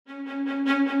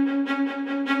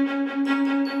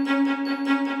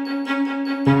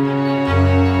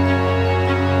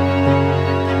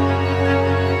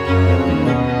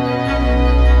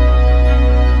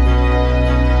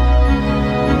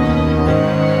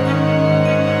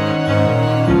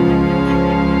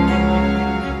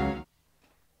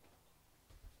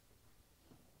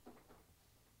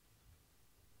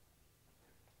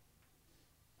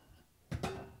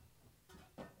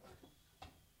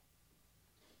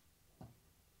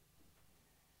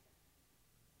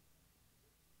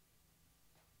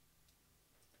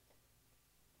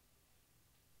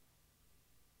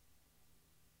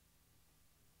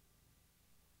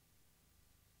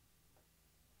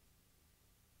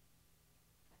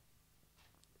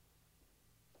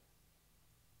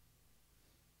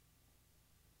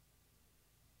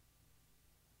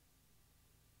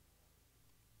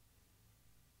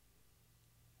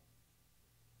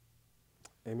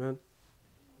Amen.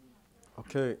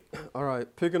 Okay. All right.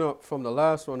 Picking up from the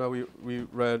last one that we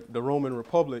read, the Roman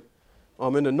Republic.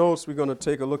 In the notes, we're going to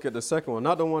take a look at the second one,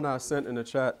 not the one I sent in the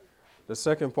chat. The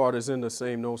second part is in the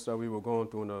same notes that we were going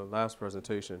through in the last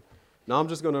presentation. Now, I'm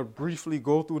just going to briefly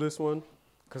go through this one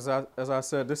because, as I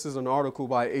said, this is an article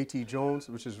by A.T. Jones,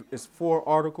 which is it's 4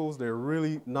 articles. They're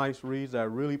really nice reads that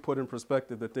really put in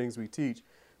perspective the things we teach.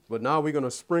 But now we're going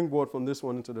to springboard from this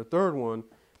one into the third one,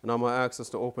 and I'm going to ask us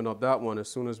to open up that one as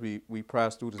soon as we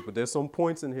pass through this. But there's some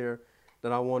points in here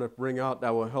that I want to bring out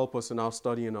that will help us in our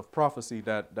studying of prophecy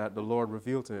that the Lord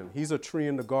revealed to him. He's a tree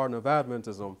in the Garden of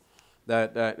Adventism,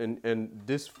 and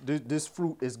this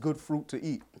fruit is good fruit to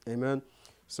eat. Amen.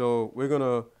 So we're going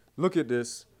to look at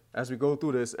this as we go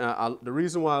through this. And the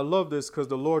reason why I love this, because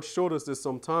the Lord showed us this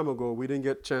some time ago, we didn't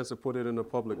get a chance to put it in the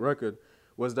public record,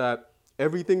 was that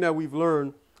everything that we've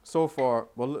learned so far,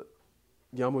 well,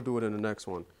 yeah, I'm going to do it in the next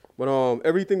one. But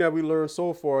everything that we learned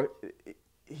so far,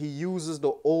 he uses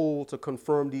the old to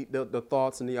confirm the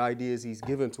thoughts and the ideas he's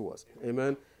given to us.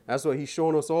 Amen. That's why he's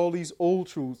showing us all these old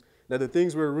truths, that the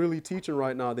things we're really teaching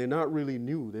right now, they're not really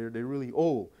new. They're really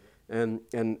old. And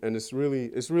it's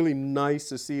really nice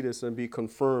to see this and be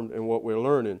confirmed in what we're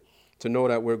learning, to know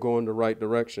that we're going the right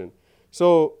direction.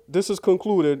 So this is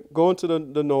concluded. Go into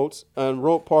the notes and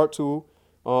wrote part 2,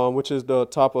 which is the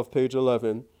top of page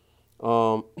 11,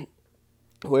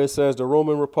 where it says the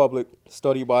Roman Republic,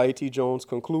 study by A.T. Jones,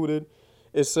 concluded.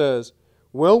 It says,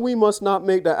 well, we must not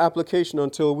make the application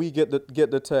until we get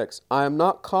the text. I am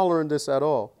not coloring this at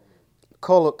all.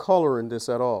 Coloring this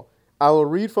at all. I will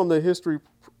read from the history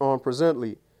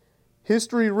presently.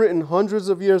 History written hundreds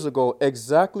of years ago,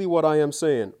 exactly what I am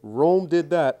saying. Rome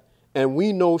did that, and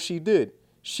we know she did.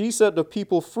 She set the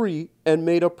people free and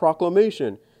made a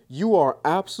proclamation. You are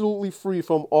absolutely free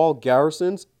from all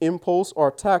garrisons, imposts,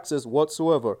 or taxes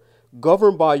whatsoever,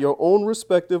 governed by your own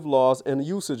respective laws and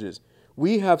usages.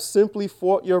 We have simply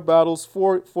fought your battles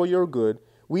for your good.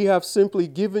 We have simply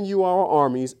given you our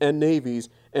armies and navies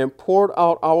and poured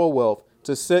out our wealth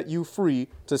to set you free,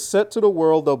 to set to the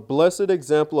world the blessed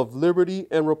example of liberty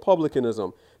and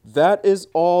republicanism. That is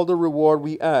all the reward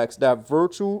we ask. That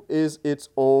virtue is its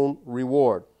own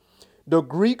reward. The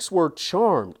Greeks were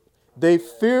charmed. They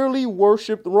fairly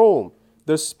worshipped Rome.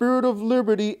 The spirit of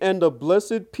liberty and the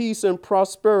blessed peace and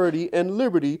prosperity and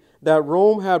liberty that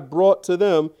Rome had brought to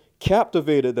them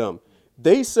captivated them.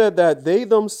 They said that they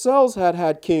themselves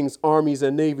had kings, armies,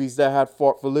 and navies that had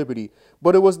fought for liberty,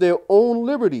 but it was their own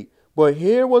liberty. But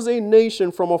here was a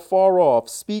nation from afar off,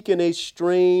 speaking a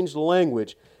strange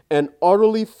language and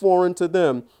utterly foreign to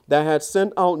them, that had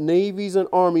sent out navies and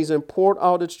armies and poured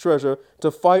out its treasure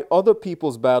to fight other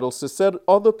people's battles, to set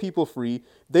other people free.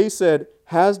 They said,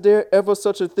 has there ever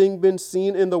such a thing been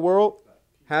seen in the world?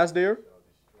 Has there?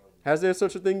 Has there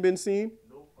such a thing been seen?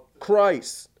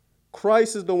 Christ.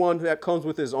 Christ is the one that comes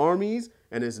with his armies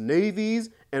and his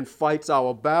navies and fights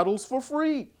our battles for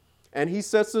free. And he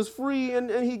sets us free and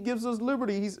he gives us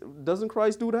liberty. Doesn't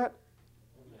Christ do that?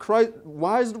 Christ.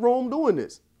 Why is Rome doing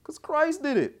this? Because Christ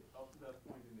did it.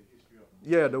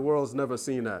 Yeah, the world's never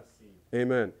seen that.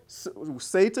 Amen.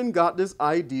 Satan got this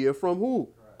idea from who?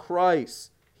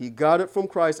 Christ. He got it from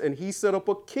Christ, and he set up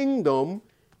a kingdom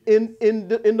in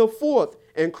the fourth.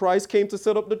 And Christ came to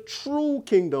set up the true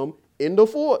kingdom in the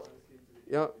fourth.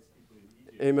 Yeah.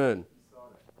 Amen.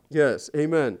 Yes,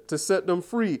 amen. To set them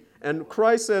free. And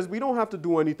Christ says, we don't have to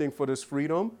do anything for this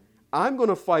freedom. I'm going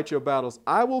to fight your battles.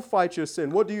 I will fight your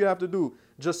sin. What do you have to do?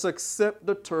 Just accept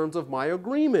the terms of my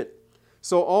agreement.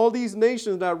 So all these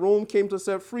nations that Rome came to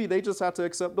set free, they just had to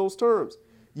accept those terms.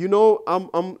 You know, I'm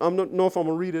not know if I'm going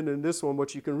to read it in this one,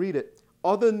 but you can read it.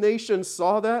 Other nations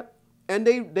saw that, and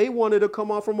they wanted to come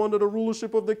out from under the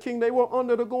rulership of the king. They were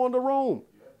under to go under Rome.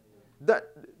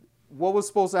 What was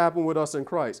supposed to happen with us in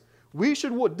Christ? We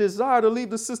should desire to leave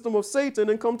the system of Satan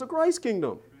and come to Christ's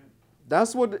kingdom.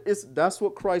 That's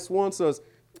what Christ wants us.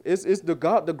 It's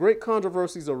the great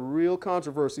controversy is a real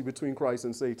controversy between Christ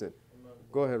and Satan. Amen.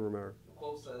 Go ahead, Romero. The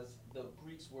quote says the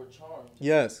Greeks were charmed.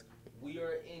 Yes. We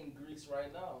are in Greece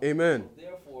right now. Amen. So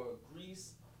therefore,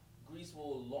 Greece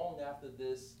will long after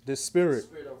this spirit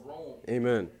of Rome.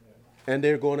 Amen. And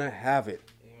they're going to have it.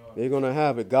 Amen. They're going to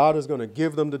have it. God is going to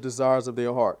give them the desires of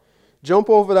their heart.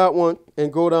 Jump over that one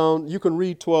and go down. You can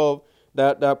read 12,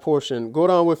 that portion. Go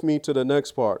down with me to the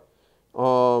next part.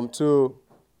 Go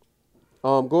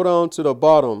down to the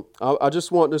bottom. I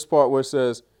just want this part where it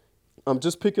says, I'm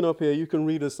just picking up here. You can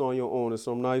read this on your own. There's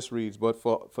some nice reads. But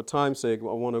for time's sake,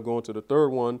 I want to go into the third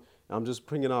one. I'm just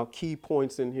bringing out key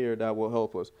points in here that will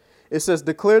help us. It says,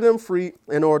 declare them free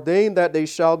and ordain that they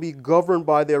shall be governed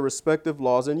by their respective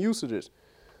laws and usages.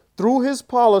 Through his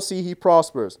policy, he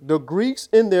prospers. The Greeks,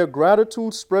 in their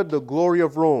gratitude, spread the glory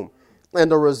of Rome.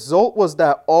 And the result was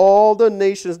that all the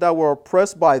nations that were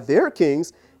oppressed by their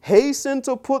kings hastened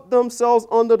to put themselves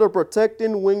under the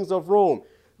protecting wings of Rome.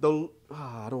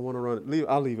 I don't want to run it.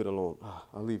 I'll leave it alone.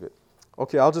 I'll leave it.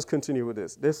 Okay, I'll just continue with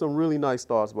this. There's some really nice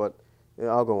thoughts, but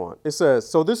I'll go on. It says,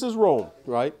 so this is Rome,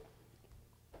 right?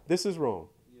 This is Rome.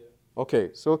 Yeah.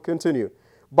 Okay, so continue.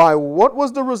 By what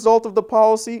was the result of the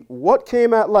policy? What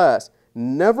came at last?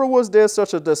 Never was there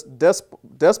such a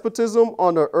despotism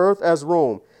on the earth as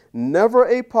Rome. Never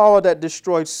a power that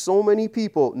destroyed so many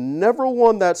people. Never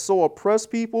one that so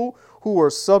oppressed people who were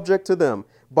subject to them.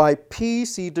 By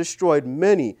peace he destroyed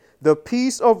many. The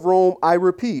peace of Rome, I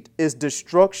repeat, is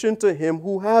destruction to him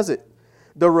who has it.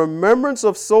 The remembrance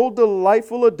of so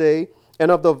delightful a day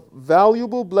and of the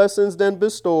valuable blessings then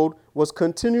bestowed was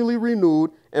continually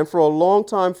renewed and for a long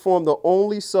time formed the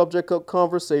only subject of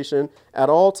conversation at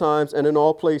all times and in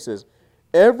all places.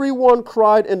 Everyone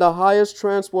cried in the highest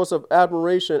transports of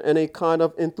admiration and a kind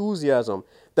of enthusiasm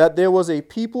that there was a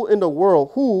people in the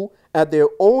world who, at their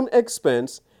own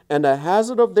expense and the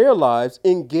hazard of their lives,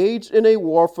 engaged in a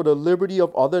war for the liberty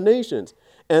of other nations,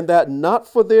 and that not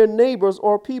for their neighbors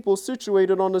or people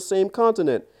situated on the same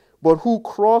continent, but who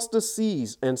crossed the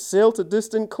seas and sailed to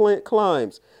distant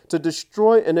climes to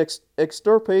destroy and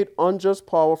extirpate unjust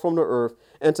power from the earth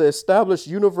and to establish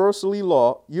universally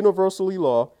law,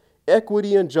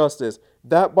 equity and justice,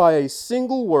 that by a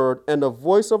single word and the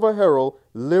voice of a herald,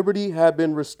 liberty had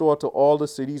been restored to all the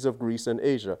cities of Greece and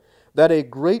Asia. That a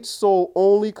great soul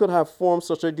only could have formed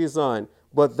such a design,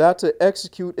 but that to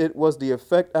execute it was the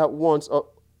effect at once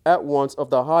of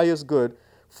the highest good,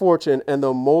 fortune, and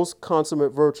the most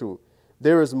consummate virtue.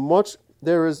 There is much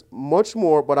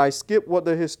more, but I skip what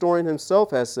the historian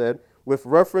himself has said with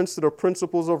reference to the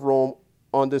principles of Rome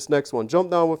on this next one.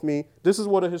 Jump down with me. This is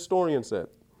what a historian said.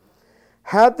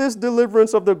 Had this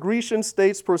deliverance of the Grecian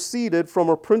states proceeded from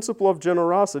a principle of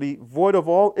generosity, void of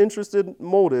all interested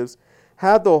motives,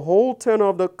 had the whole tenor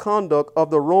of the conduct of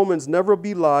the Romans never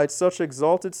belied such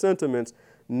exalted sentiments,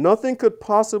 nothing could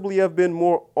possibly have been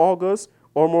more august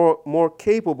or more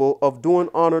capable of doing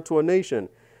honor to a nation.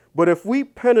 But if we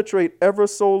penetrate ever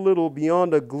so little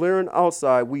beyond the glaring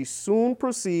outside, we soon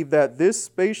perceive that this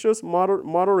spacious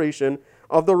moderation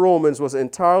of the Romans was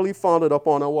entirely founded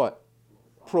upon a what?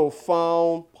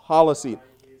 Profound policy.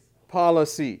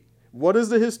 Policy. What is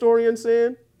the historian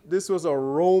saying? This was a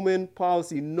Roman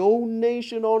policy. No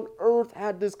nation on earth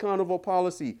had this kind of a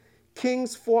policy.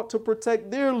 Kings fought to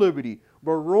protect their liberty,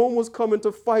 but Rome was coming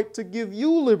to fight to give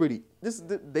you liberty.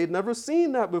 They'd never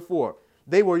seen that before.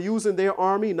 They were using their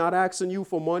army, not asking you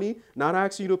for money, not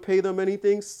asking you to pay them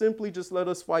anything, simply just let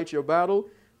us fight your battle.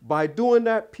 By doing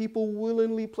that, people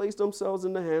willingly place themselves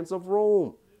in the hands of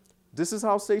Rome. This is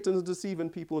how Satan is deceiving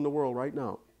people in the world right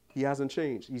now. He hasn't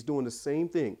changed. He's doing the same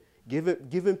thing.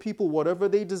 Giving people whatever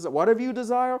they desire. Whatever you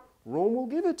desire, Rome will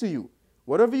give it to you.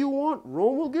 Whatever you want,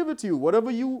 Rome will give it to you. Whatever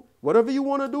you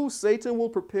want to do, Satan will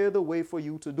prepare the way for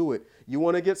you to do it. You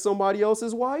want to get somebody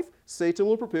else's wife? Satan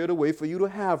will prepare the way for you to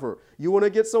have her. You want to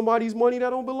get somebody's money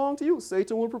that don't belong to you?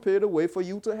 Satan will prepare the way for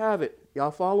you to have it. Y'all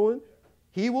following?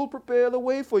 He will prepare the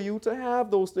way for you to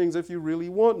have those things if you really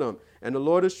want them. And the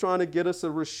Lord is trying to get us to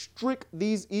restrict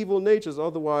these evil natures.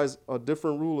 Otherwise, a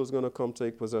different ruler is going to come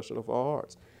take possession of our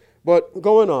hearts. But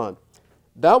going on,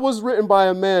 that was written by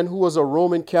a man who was a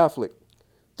Roman Catholic.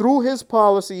 Through his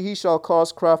policy, he shall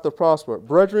cause craft to prosper.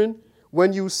 Brethren,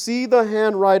 when you see the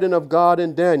handwriting of God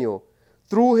in Daniel,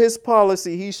 through his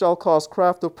policy, he shall cause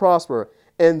craft to prosper.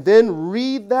 And then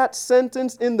read that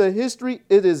sentence in the history.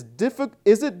 Is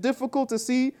it difficult to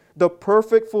see the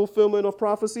perfect fulfillment of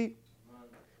prophecy?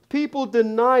 People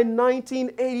deny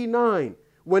 1989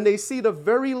 when they see the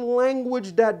very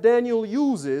language that Daniel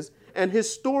uses, and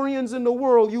historians in the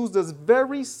world use this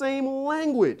very same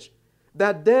language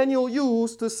that Daniel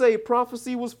used to say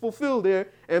prophecy was fulfilled there,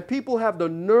 and people have the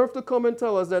nerve to come and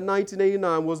tell us that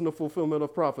 1989 wasn't a fulfillment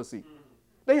of prophecy.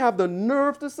 They have the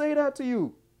nerve to say that to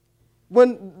you.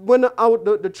 When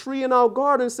the tree in our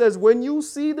garden says, when you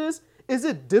see this, is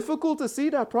it difficult to see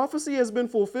that prophecy has been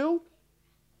fulfilled?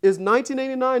 Is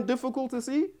 1989 difficult to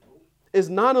see? Is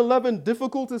 9/11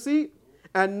 difficult to see?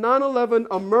 At 9/11,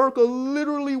 America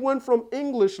literally went from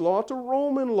English law to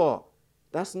Roman law.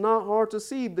 That's not hard to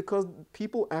see because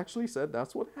people actually said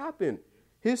that's what happened.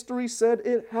 History said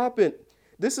it happened.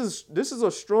 This is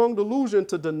a strong delusion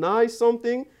to deny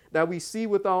something that we see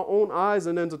with our own eyes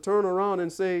and then to turn around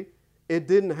and say it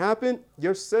didn't happen.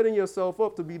 You're setting yourself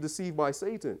up to be deceived by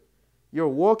Satan. You're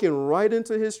walking right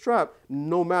into his trap.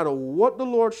 No matter what the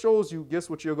Lord shows you, guess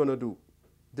what you're going to do?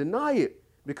 Deny it.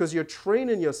 because you're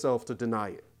training yourself to deny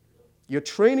it. You're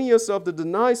training yourself to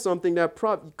deny something that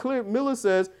Miller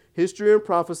says history and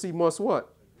prophecy must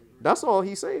what? That's all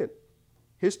he's saying.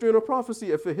 History and a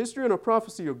prophecy. If a history and a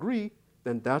prophecy agree,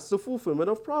 then that's the fulfillment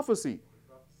of prophecy.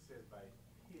 Prophecy says by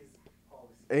his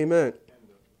policy. Amen. And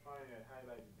the pioneer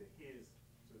highlighted the his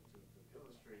to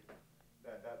illustrate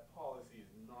that that policy is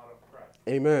not of Christ.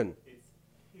 Amen. It's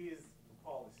his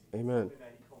policy. Amen. Something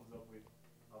that he comes up with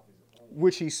of his own.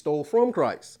 Which he stole from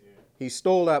Christ. Yeah. He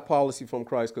stole that policy from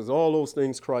Christ because all those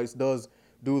things Christ does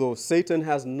do those. Satan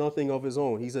has nothing of his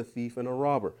own. He's a thief and a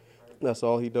robber. That's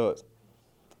all he does.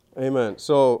 Amen.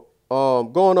 So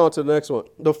going on to the next one.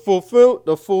 The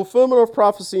fulfillment of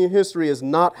prophecy in history is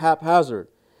not haphazard.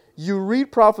 You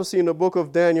read prophecy in the book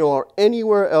of Daniel or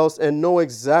anywhere else and know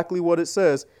exactly what it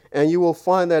says, and you will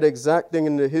find that exact thing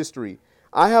in the history.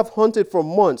 I have hunted for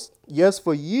months, yes,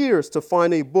 for years, to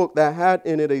find a book that had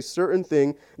in it a certain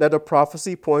thing that the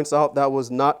prophecy points out that was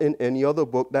not in any other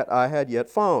book that I had yet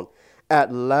found.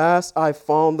 At last I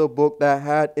found the book that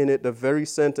had in it the very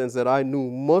sentence that I knew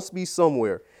must be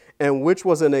somewhere, and which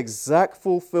was an exact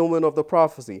fulfillment of the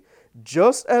prophecy.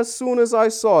 Just as soon as I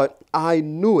saw it, I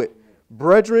knew it.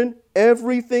 Brethren,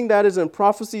 everything that is in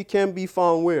prophecy can be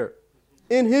found where?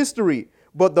 In history.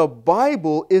 But the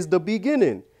Bible is the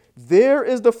beginning. There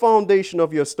is the foundation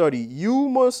of your study. You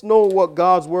must know what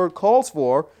God's word calls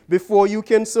for before you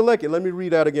can select it. Let me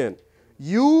read that again.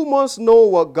 You must know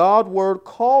what God's word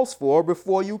calls for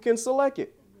before you can select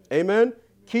it. Amen.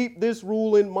 Keep this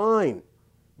rule in mind.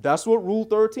 That's what Rule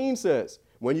 13 says.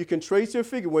 When you can trace your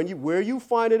figure, where you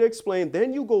find it explained,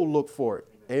 then you go look for it.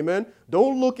 Amen.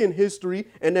 Don't look in history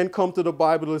and then come to the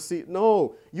Bible to see.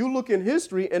 No, you look in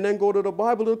history and then go to the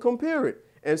Bible to compare it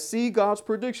and see God's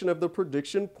prediction if the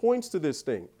prediction points to this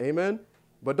thing. Amen.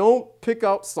 But don't pick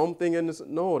out something and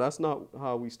no, that's not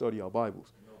how we study our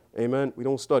Bibles. No. Amen. We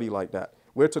don't study like that.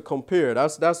 We're to compare.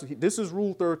 This is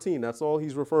Rule 13. That's all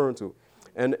he's referring to.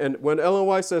 And when Ellen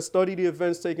White says study the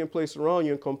events taking place around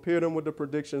you and compare them with the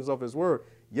predictions of his word,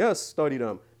 yes, study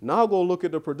them. Now go look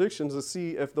at the predictions to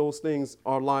see if those things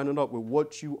are lining up with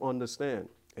what you understand.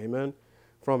 Amen.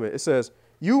 From it. It says,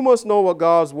 you must know what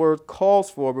God's word calls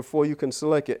for before you can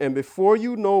select it. And before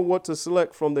you know what to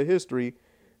select from the history,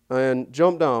 and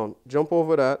jump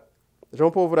over that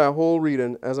whole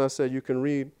reading. As I said, you can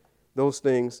read those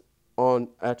things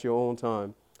at your own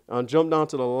time. And jump down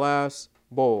to the last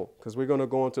bowl, because we're going to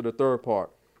go into the third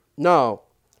part. Now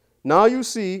you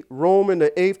see Rome in the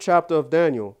 8th chapter of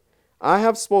Daniel. I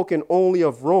have spoken only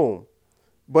of Rome,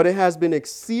 but it has been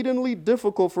exceedingly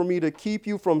difficult for me to keep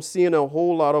you from seeing a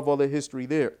whole lot of other history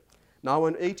there. Now,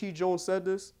 when A.T. Jones said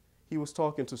this, he was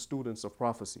talking to students of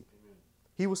prophecy.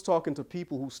 He was talking to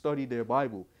people who studied their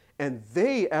Bible. And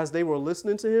they, as they were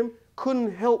listening to him,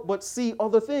 couldn't help but see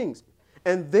other things.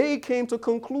 And they came to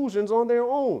conclusions on their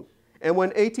own. And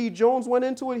when A.T. Jones went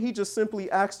into it, he just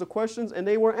simply asked the questions and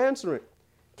they were answering.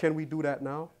 Can we do that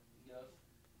now? Yes.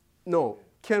 No.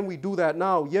 Can we do that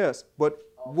now? Yes. But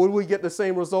would we get the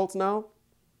same results now?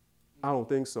 I don't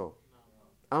think so.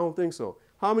 I don't think so.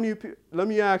 How many people, let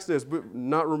me ask this, but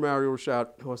not Romario,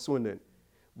 Rashad, or Swindon.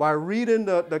 By reading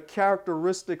the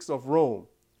characteristics of Rome,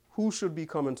 who should be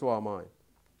coming to our mind?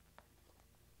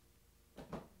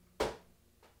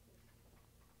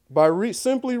 By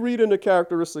simply reading the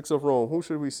characteristics of Rome, who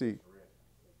should we see?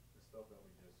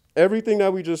 Everything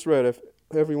that we just read, if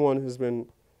everyone has been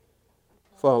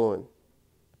following.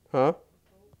 Huh?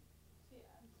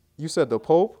 You said the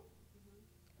Pope?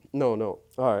 No.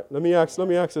 All right, let me ask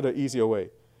it an easier way.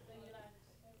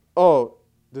 Oh,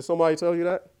 did somebody tell you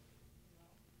that?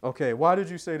 Okay, why did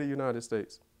you say the United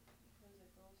States?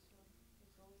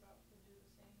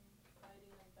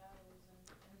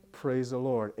 Praise the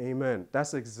Lord. Amen.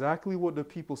 That's exactly what the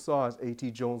people saw as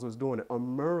A.T. Jones was doing it.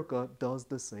 America does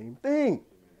the same thing.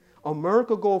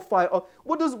 America go fight.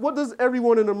 What does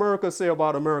everyone in America say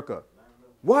about America?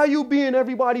 Why are you being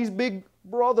everybody's big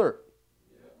brother?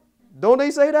 Don't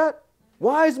they say that?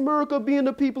 Why is America being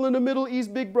the people in the Middle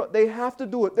East big brother? They have to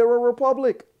do it. They're a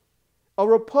republic. A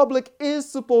republic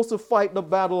is supposed to fight the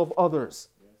battle of others.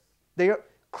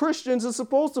 Christians are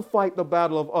supposed to fight the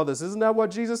battle of others. Isn't that what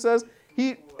Jesus says?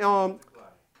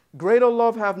 Greater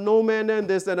love have no man than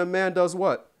this, that a man does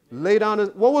what? Lay down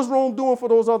what was Rome doing for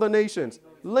those other nations?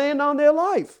 Laying down their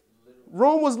life.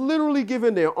 Rome was literally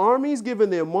giving their armies, giving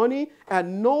their money at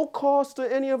no cost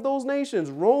to any of those nations.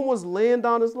 Rome was laying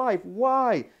down his life.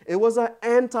 Why? It was an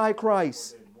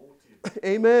antichrist.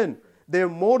 Amen. Their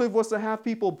motive was to have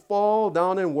people fall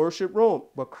down and worship Rome.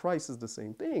 But Christ is the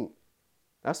same thing.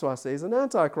 That's why I say he's an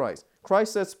antichrist.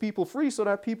 Christ sets people free so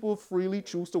that people freely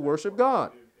choose to worship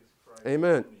God.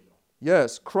 Amen.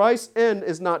 Yes, Christ's end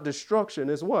is not destruction,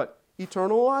 it's what?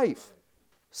 Eternal life.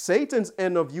 Satan's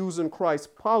end of using Christ's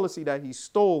policy that he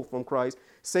stole from Christ,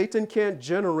 Satan can't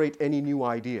generate any new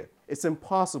idea. It's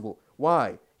impossible.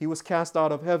 Why? He was cast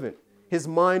out of heaven. His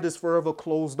mind is forever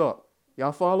closed up.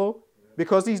 Y'all follow?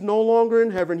 Because he's no longer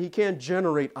in heaven, he can't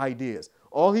generate ideas.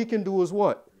 All he can do is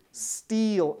what?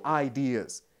 Steal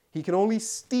ideas. He can only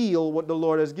steal what the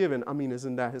Lord has given. I mean,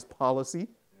 isn't that his policy?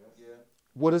 Yeah.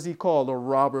 What does he call the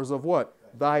robbers of what?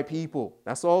 Thy people.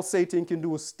 That's all Satan can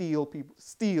do is steal people,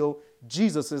 steal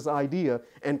Jesus' idea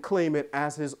and claim it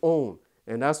as his own.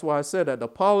 And that's why I said that the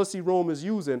policy Rome is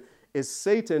using is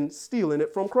Satan stealing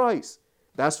it from Christ.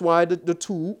 That's why the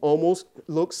two almost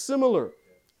look similar.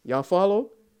 Y'all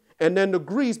follow? And then the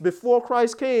Greeks, before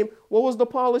Christ came, what was the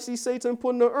policy Satan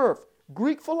put in the earth?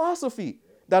 Greek philosophy,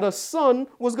 that a son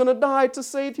was going to die to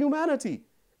save humanity.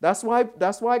 That's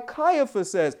why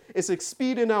Caiaphas says it's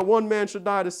expedient that one man should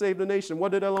die to save the nation.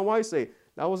 What did Ellen White say?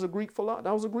 That was a Greek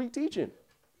teaching.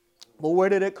 But where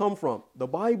did it come from? The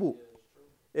Bible.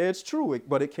 It's true,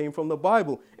 but it came from the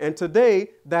Bible. And today,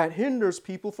 that hinders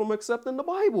people from accepting the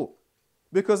Bible.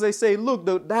 Because they say, look,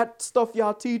 that stuff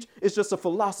y'all teach is just a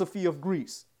philosophy of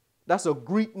Greece. That's a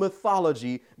Greek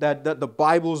mythology that the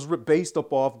Bible's based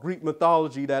upon, Greek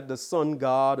mythology that the sun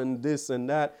god and this and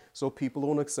that. So people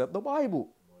don't accept the Bible.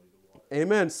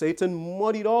 Amen. Satan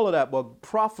muddied all of that, but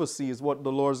prophecy is what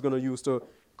the Lord's going to use to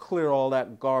clear all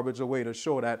that garbage away, to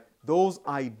show that those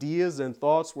ideas and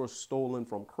thoughts were stolen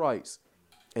from Christ.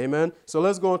 Amen. So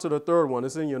let's go on to the third one.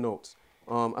 It's in your notes.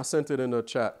 I sent it in the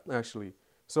chat, actually.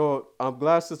 So I'm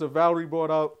glad Sister Valerie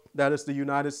brought out that it's the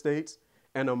United States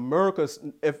and America.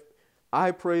 If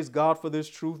I praise God for this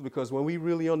truth, because when we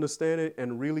really understand it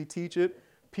and really teach it,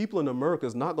 people in America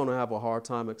is not going to have a hard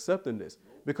time accepting this,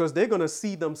 because they're going to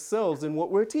see themselves in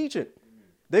what we're teaching.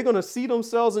 They're going to see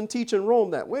themselves in teaching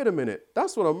Rome that, wait a minute,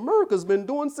 that's what America's been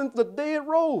doing since the day it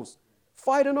rose,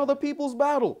 fighting other people's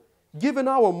battle, giving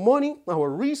our money, our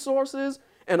resources,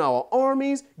 and our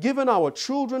armies, giving our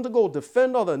children to go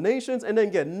defend other nations and then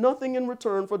get nothing in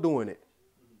return for doing it.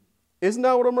 Isn't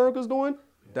that what America's doing?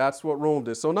 That's what Rome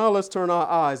did. So now let's turn our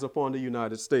eyes upon the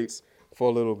United States for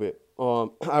a little bit.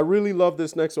 I really love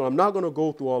this next one. I'm not going to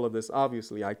go through all of this.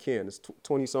 Obviously, I can. It's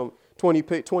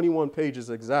 21 pages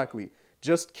exactly.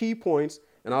 Just key points,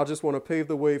 and I just want to pave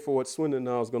the way for what Swindon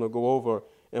now is going to go over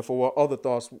and for what other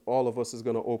thoughts all of us is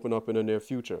going to open up in the near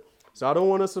future. So I don't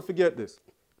want us to forget this.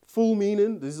 Full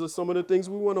meaning, these are some of the things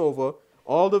we went over.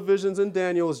 All the visions in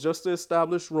Daniel is just to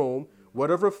establish Rome.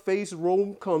 Whatever phase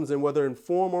Rome comes in, whether in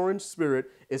form or in spirit,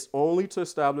 it's only to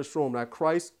establish Rome. That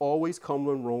Christ always comes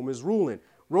when Rome is ruling.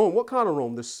 Rome, what kind of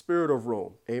Rome? The spirit of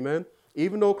Rome. Amen.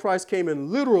 Even though Christ came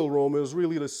in literal Rome, it was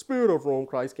really the spirit of Rome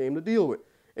Christ came to deal with.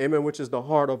 Amen. Which is the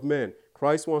heart of men.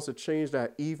 Christ wants to change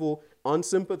that evil,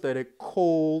 unsympathetic,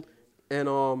 cold, and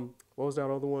what was that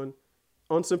other one?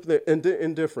 Unsympathetic,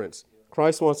 indifference.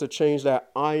 Christ wants to change that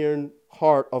iron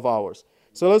heart of ours.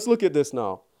 So let's look at this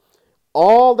now.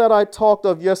 All that I talked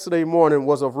of yesterday morning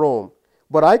was of Rome,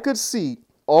 but I could see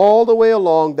all the way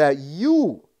along that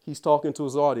you, he's talking to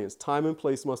his audience, time and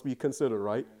place must be considered,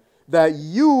 right? That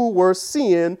you were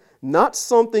seeing not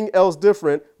something else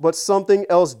different, but something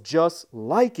else just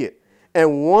like it,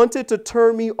 and wanted to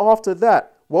turn me off to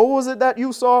that. What was it that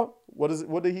you saw?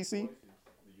 What did he see?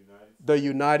 The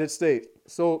United States.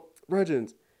 So,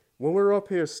 Regents, when we're up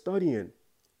here studying,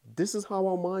 this is how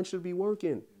our mind should be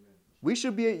working. We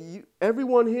should be,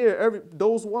 everyone here,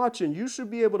 those watching, you should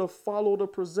be able to follow the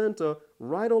presenter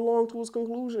right along to his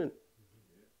conclusion.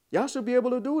 Y'all should be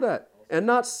able to do that and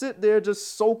not sit there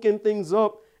just soaking things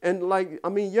up. And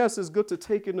yes, it's good to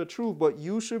take in the truth, but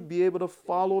you should be able to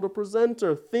follow the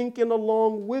presenter, thinking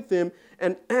along with him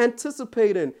and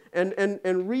anticipating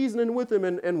and reasoning with him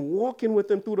and walking with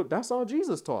him through that's how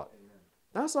Jesus taught.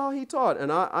 That's how he taught. And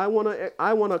I want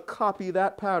to copy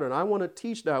that pattern. I want to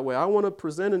teach that way. I want to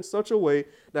present in such a way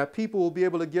that people will be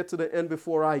able to get to the end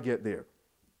before I get there.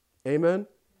 Amen.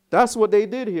 That's what they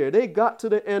did here. They got to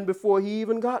the end before he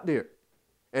even got there.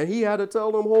 And he had to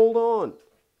tell them, hold on.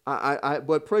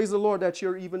 But praise the Lord that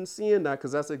you're even seeing that,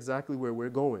 because that's exactly where we're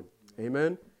going.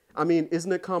 Amen. I mean,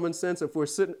 isn't it common sense if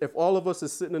all of us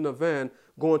is sitting in a van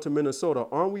going to Minnesota,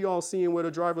 aren't we all seeing where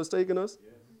the driver's taking us?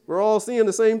 Yes. We're all seeing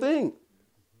the same thing.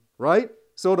 Right?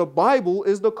 So the Bible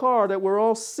is the car that we're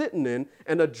all sitting in,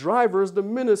 and the driver is the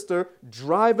minister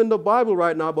driving the Bible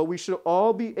right now, but we should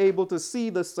all be able to see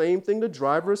the same thing the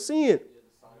driver is seeing.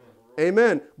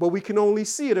 Amen. But we can only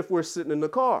see it if we're sitting in the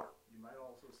car.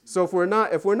 So if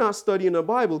we're not studying the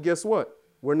Bible, guess what?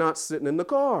 We're not sitting in the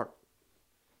car.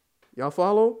 Y'all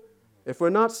follow? If we're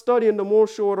not studying the more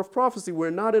short of prophecy,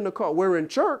 we're not in the car. We're in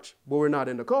church, but we're not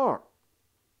in the car.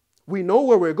 We know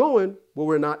where we're going, but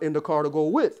we're not in the car to go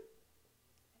with.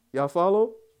 Y'all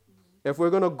follow? If we're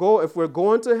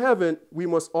going to heaven, we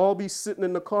must all be sitting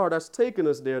in the car that's taking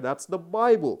us there. That's the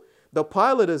Bible. The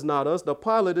pilot is not us. The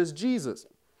pilot is Jesus.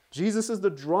 Jesus is the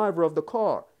driver of the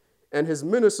car. And his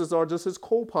ministers are just his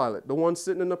co-pilot, the one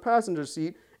sitting in the passenger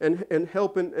seat and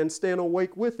helping and staying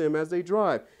awake with him as they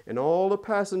drive. And all the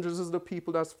passengers is the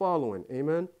people that's following.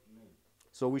 Amen?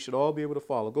 So we should all be able to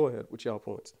follow. Go ahead with y'all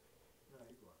points.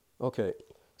 Okay.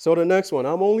 So the next one,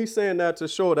 I'm only saying that to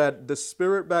show that the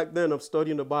spirit back then of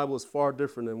studying the Bible is far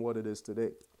different than what it is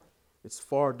today. It's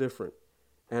far different.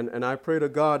 And I pray to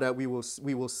God that we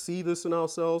will see this in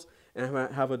ourselves and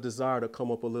have a desire to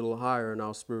come up a little higher in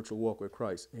our spiritual walk with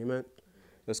Christ. Amen.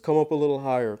 Let's come up a little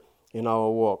higher in our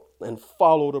walk and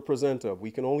follow the presenter.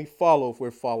 We can only follow if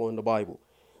we're following the Bible.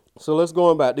 So let's go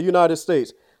on back. The United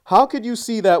States. How could you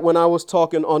see that when I was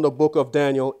talking on the book of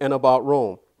Daniel and about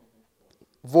Rome?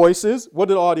 Voices. What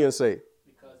did the audience say?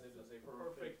 Because it was a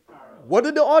perfect parallel. What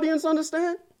did the audience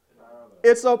understand?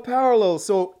 It's a parallel.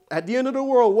 So at the end of the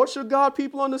world, what should God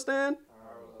people understand?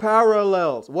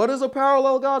 Parallels. What is a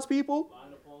parallel, God's people?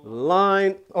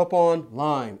 Line upon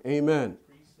line. Amen.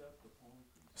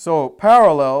 So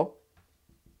parallel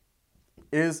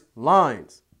is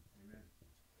lines.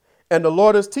 And the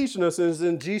Lord is teaching us is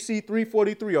in GC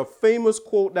 343, a famous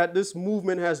quote that this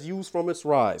movement has used from its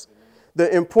rise.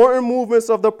 The important movements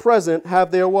of the present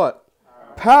have their what?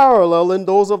 Parallel in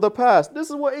those of the past. This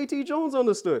is what A.T. Jones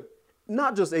understood.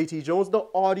 Not just A.T. Jones, the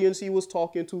audience he was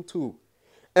talking to too.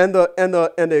 And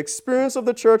the experience of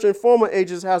the church in former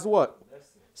ages has what?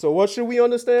 So what should we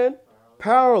understand?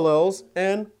 Parallels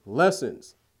and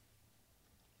lessons.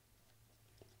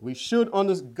 We should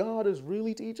understand. God is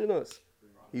really teaching us.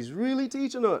 He's really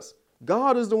teaching us.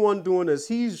 God is the one doing this.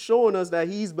 He's showing us that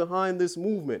he's behind this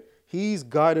movement. He's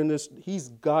guiding this. He's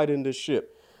guiding this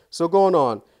ship. So going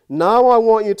on. Now I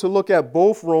want you to look at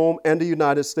both Rome and the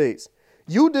United States.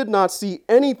 You did not see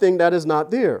anything that is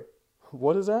not there.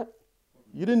 What is that?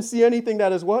 You didn't see anything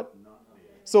that is what?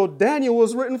 So Daniel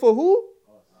was written for who?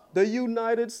 The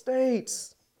United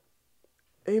States.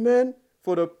 Amen.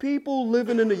 For the people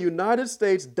living in the United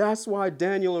States, that's why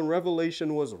Daniel and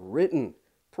Revelation was written.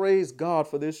 Praise God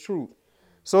for this truth.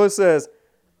 So it says,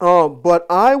 but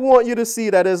I want you to see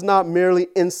that it's not merely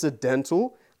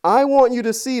incidental. I want you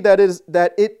to see that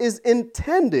it is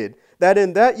intended, that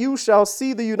in that you shall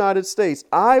see the United States.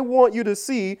 I want you to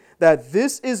see that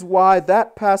this is why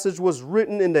that passage was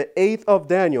written in the 8th of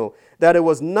Daniel, that it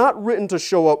was not written to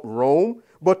show up Rome,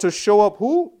 but to show up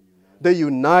who? The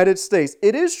United States.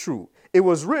 It is true. It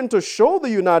was written to show the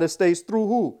United States through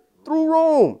who? Through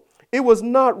Rome. It was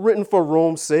not written for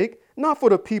Rome's sake, not for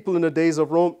the people in the days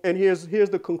of Rome. And here's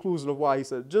the conclusion of why he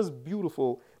said, just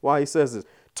beautiful why he says this.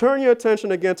 Turn your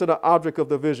attention again to the object of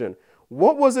the vision.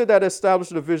 What was it that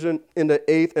established the vision in the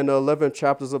 8th and the 11th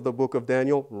chapters of the book of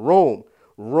Daniel? Rome.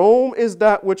 Rome is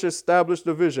that which established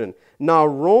the vision. Now,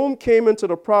 Rome came into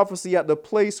the prophecy at the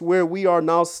place where we are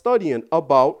now studying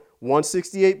about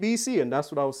 168 BC. And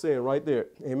that's what I was saying right there.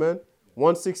 Amen.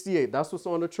 168. That's what's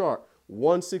on the chart.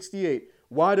 168.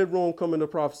 Why did Rome come into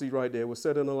prophecy right there? It was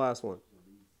said in the last one.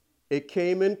 It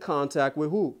came in contact with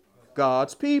who?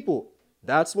 God's people.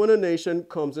 That's when a nation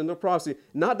comes into prophecy.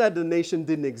 Not that the nation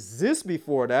didn't exist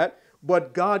before that,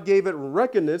 but God gave it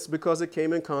recognition because it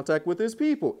came in contact with his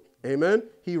people. Amen.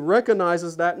 He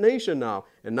recognizes that nation now.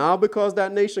 And now because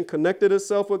that nation connected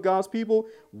itself with God's people,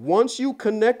 once you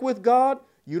connect with God,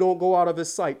 you don't go out of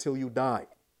his sight till you die.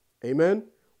 Amen.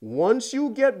 Once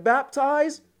you get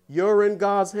baptized, you're in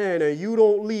God's hand and you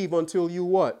don't leave until you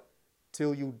what?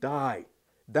 Till you die.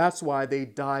 That's why they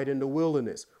died in the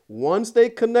wilderness. Once they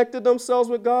connected themselves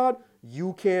with God,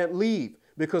 you can't leave.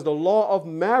 Because the law of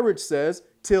marriage says,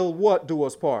 till what do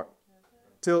us part?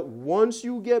 Till once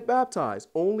you get baptized,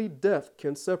 only death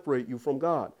can separate you from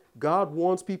God. God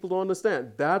wants people to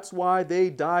understand. That's why they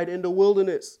died in the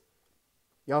wilderness.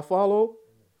 Y'all follow?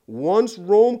 Once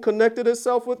Rome connected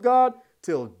itself with God,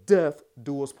 till death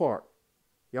do us part.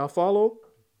 Y'all follow?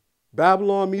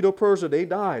 Babylon, Medo, Persia, they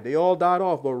died. They all died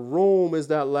off. But Rome is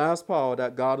that last power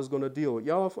that God is going to deal with.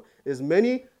 Y'all, there's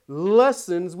many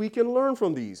lessons we can learn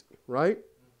from these, right?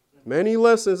 Many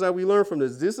lessons that we learn from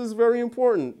this. This is very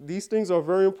important. These things are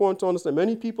very important to understand.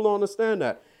 Many people don't understand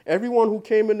that. Everyone who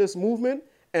came in this movement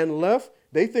and left,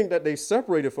 they think that they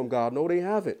separated from God. No, they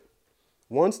haven't.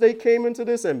 Once they came into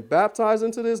this and baptized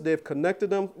into this, they've connected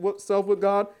themselves with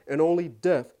God, and only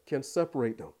death can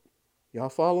separate them. Y'all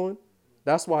following?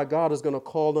 That's why God is going to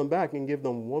call them back and give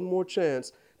them one more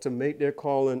chance to make their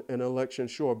calling and election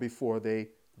sure before they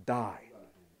die.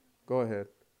 Go ahead.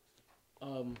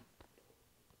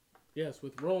 Yes,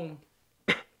 with Rome.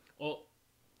 Oh,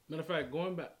 matter of fact,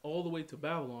 going back all the way to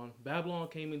Babylon. Babylon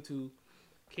came into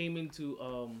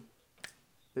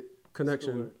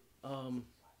Connection.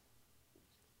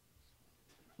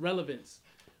 relevance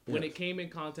when Yes. it came in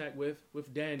contact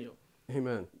with Daniel.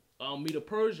 Amen. Medo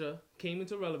Persia came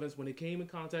into relevance when it came in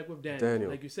contact with Daniel.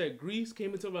 Like you said, Greece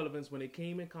came into relevance when it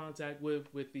came in contact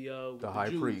with the high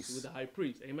Jews, priest. with the high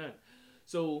priest. Amen.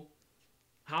 So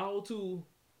how to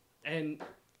and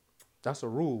That's a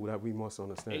rule that we must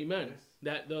understand. amen.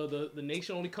 That the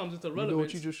nation only comes into You know what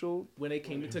relevance you just showed? when they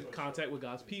came into contact with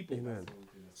God's people. Amen.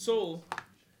 So,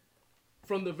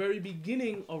 from the very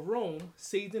beginning of Rome,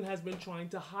 Satan has been trying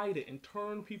to hide it and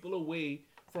turn people away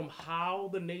from how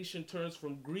the nation turns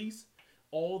from Greece,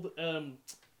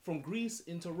 from Greece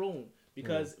into Rome.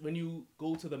 Because when you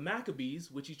go to the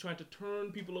Maccabees, which he's trying to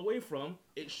turn people away from,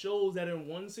 it shows that in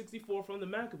 164 from the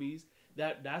Maccabees,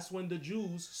 that's when the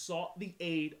Jews sought the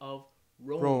aid of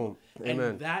Rome. Amen.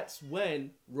 And that's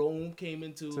when Rome came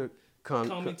into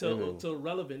to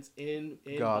relevance in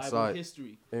God's Bible side.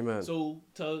 history. Amen. So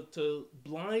to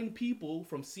blind people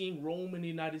from seeing Rome and the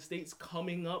United States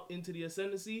coming up into the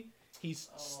ascendancy, he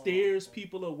steers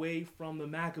people away from the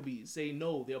Maccabees. Say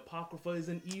no, the Apocrypha is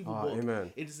an evil book.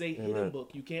 Amen. It is a hidden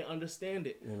book. You can't understand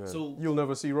it. Amen. So you'll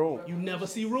never see Rome. you never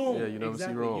see Rome. Yeah, you never see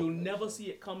exactly. Rome. You'll never see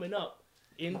it coming up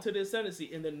into the ascendancy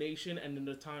in the nation and in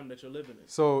the time that you're living in.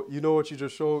 So you know what you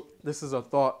just showed? This is a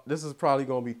thought. This is probably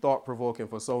going to be thought provoking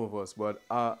for some of us, but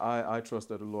I trust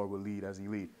that the Lord will lead as He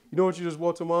leads. You know what you just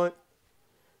brought to mind?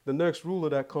 The next ruler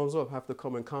that comes up have to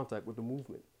come in contact with the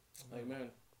movement.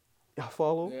 Amen. Y'all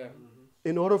follow? Yeah.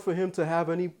 In order for him to have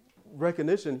any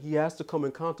recognition, he has to come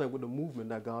in contact with the movement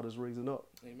that God is raising up.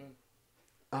 Amen.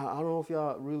 I don't know if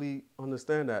y'all really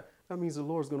understand that. That means the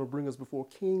Lord's going to bring us before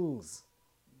kings.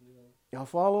 Y'all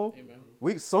follow?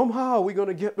 Amen. Somehow we're going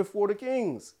to get before the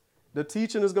kings. The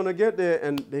teaching is going to get there,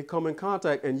 and they come in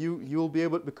contact, and you'll be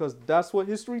able, because that's what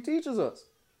history teaches us.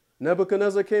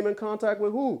 Nebuchadnezzar came in contact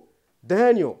with who?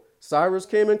 Daniel. Cyrus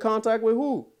came in contact with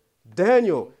who?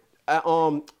 Daniel.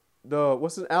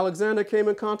 Alexander came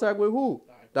in contact with who?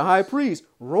 The high priest.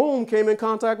 Rome came in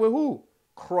contact with who?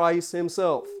 Christ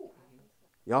himself.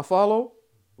 Y'all follow?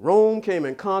 Rome came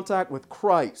in contact with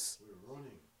Christ.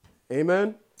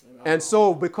 Amen. And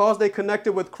so because they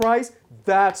connected with Christ,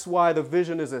 that's why the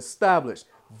vision is established.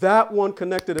 That one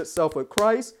connected itself with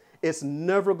Christ. It's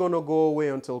never going to go away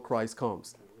until Christ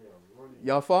comes.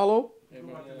 Y'all follow?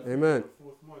 Amen.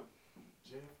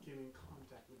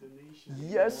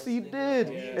 Yes, he did.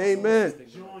 Yes. Amen.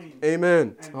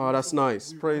 Amen. Oh, that's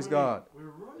nice. Praise God.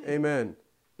 Amen.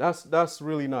 That's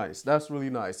really nice. That's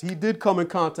really nice. He did come in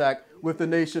contact with the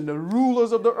nation. The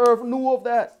rulers of the earth knew of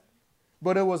that.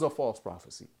 But it was a false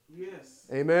prophecy. Yes.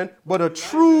 Amen. But a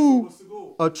true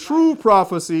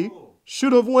prophecy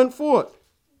should have went forth.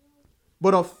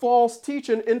 But a false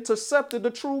teaching intercepted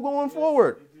the true going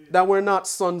forward. That we're not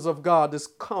sons of God.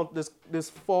 This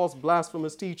false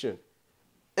blasphemous teaching.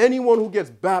 Anyone who gets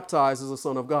baptized is a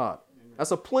son of God.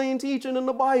 That's a plain teaching in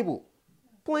the Bible.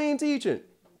 Plain teaching.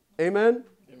 Amen.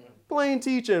 Plain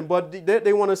teaching. But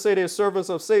they want to say they're servants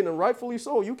of Satan, and rightfully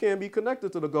so. You can't be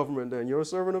connected to the government then. You're a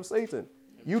servant of Satan.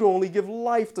 You'd only give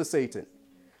life to Satan.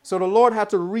 So the Lord had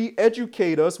to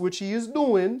re-educate us, which he is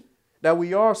doing, that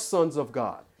we are sons of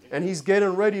God. And he's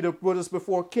getting ready to put us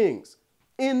before kings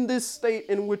in this state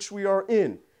in which we are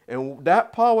in. And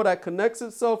that power that connects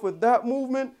itself with that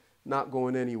movement, not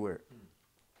going anywhere.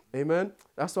 Amen.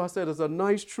 That's why I said there's a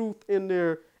nice truth in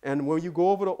there. And when you go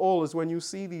over the old is when you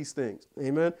see these things.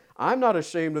 Amen. I'm not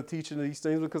ashamed of teaching these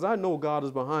things because I know God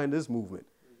is behind this movement.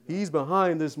 He's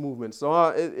behind this movement. So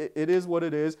it is what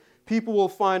it is. People will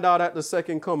find out at the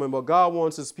second coming, but God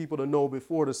wants his people to know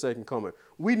before the second coming.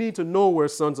 We need to know we're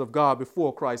sons of God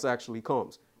before Christ actually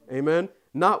comes. Amen.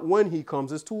 Not when he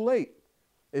comes. It's too late.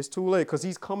 It's too late because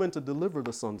he's coming to deliver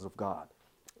the sons of God.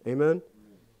 Amen.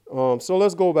 So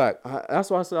let's go back. That's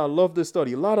why I said I love this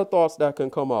study. A lot of thoughts that can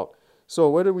come out. So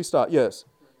where did we start? Yes.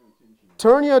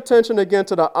 Turn your attention again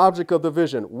to the object of the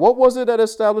vision. What was it that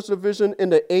established the vision in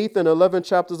the 8th and 11th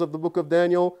chapters of the book of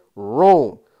Daniel?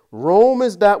 Rome. Rome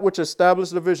is that which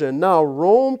established the vision. Now,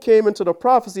 Rome came into the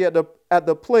prophecy at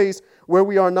the place where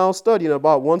we are now studying,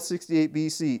 about 168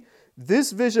 BC.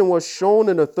 This vision was shown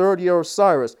in the 3rd year of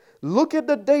Cyrus. Look at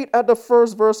the date at the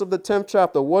first verse of the 10th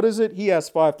chapter. What is it? He has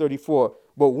 534.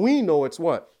 But we know it's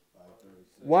what?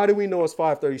 Why do we know it's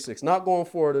 536? Not going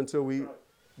forward until we...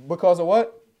 Because of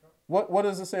what? What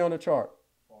does it say on the chart?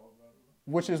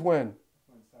 Which is when?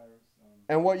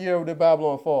 And what year did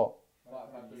Babylon fall?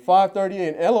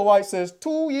 538. Ellen White says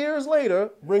 2 years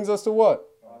later brings us to what?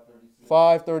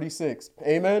 536.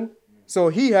 Amen. So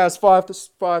he has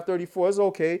 534. It's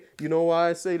okay. You know why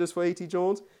I say this for A.T.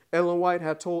 Jones? Ellen White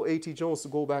had told A.T. Jones to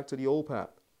go back to the old path.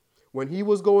 When he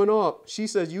was going up, she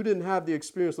says, you didn't have the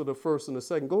experience of the first and the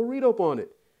second. Go read up on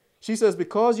it. She says,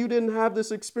 because you didn't have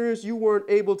this experience, you weren't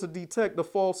able to detect the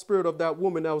false spirit of that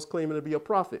woman that was claiming to be a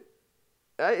prophet.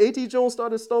 A.T. Jones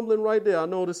started stumbling right there. I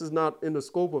know this is not in the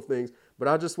scope of things, but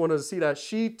I just wanted to see that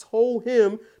she told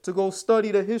him to go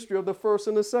study the history of the first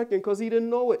and the second because he didn't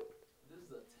know it. This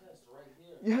is a test right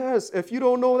here. Yes, if you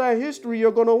don't know that history,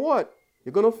 you're going to what?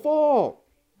 You're going to fall.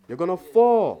 You're going to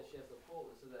fall. She has to fall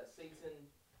so that Satan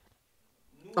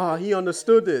knew He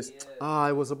understood this. Yeah.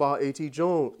 It was about A.T.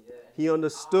 Jones. Yeah. He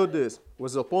understood this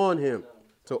was upon him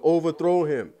to overthrow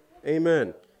him.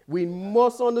 Amen. We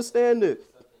must understand it.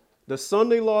 The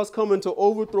Sunday law is coming to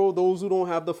overthrow those who don't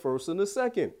have the first and the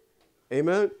second.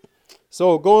 Amen.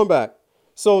 So going back.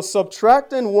 So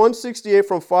subtracting 168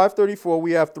 from 534,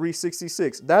 we have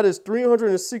 366. That is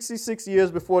 366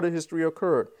 years before the history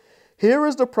occurred. Here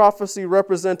is the prophecy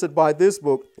represented by this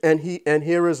book, and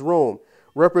here is Rome,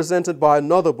 represented by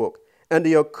another book. And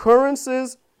the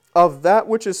occurrences of that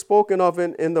which is spoken of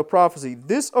in the prophecy.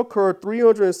 This occurred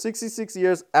 366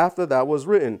 years after that was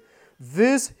written.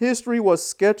 This history was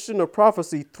sketched in the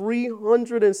prophecy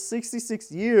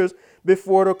 366 years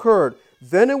before it occurred.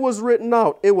 Then it was written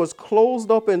out. It was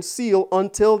closed up and sealed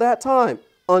until that time,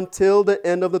 until the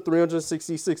end of the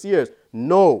 366 years.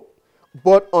 No,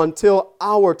 but until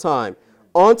our time,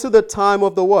 unto the time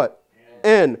of the what?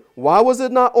 End. Why was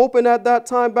it not open at that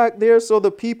time back there so the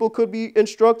people could be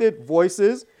instructed?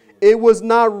 Voices. It was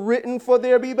not written for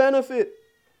their be benefit.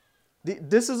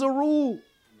 This is a rule.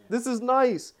 This is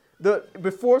nice.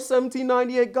 Before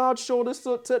 1798, God showed this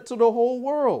to the whole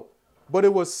world, but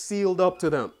it was sealed up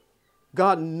to them.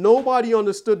 Nobody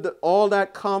understood all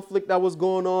that conflict that was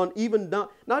going on.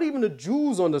 Not even the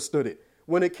Jews understood it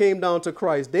when it came down to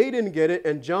Christ. They didn't get it,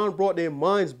 and John brought their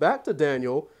minds back to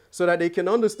Daniel so that they can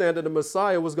understand that the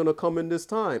Messiah was going to come in this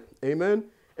time. Amen.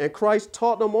 And Christ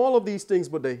taught them all of these things,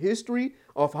 but the history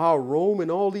of how Rome and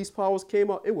all these powers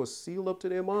came out, it was sealed up to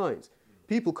their minds.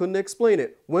 People couldn't explain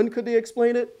it. When could they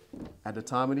explain it? At the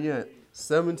time of the end,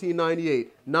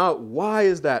 1798. Now, why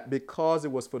is that? Because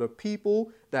it was for the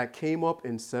people that came up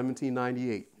in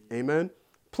 1798. Amen?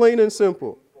 Plain and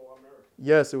simple.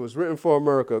 Yes, it was written for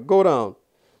America. Go down.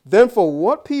 Then for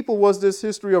what people was this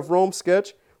history of Rome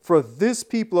sketch? For this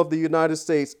people of the United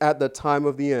States at the time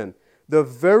of the end. The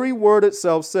very word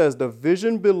itself says the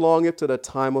vision belongeth to the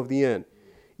time of the end.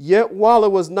 Yet while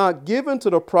it was not given to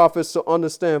the prophets to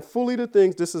understand fully the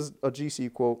things, this is a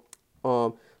GC quote,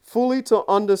 fully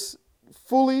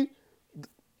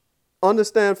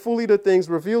understand fully the things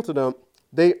revealed to them,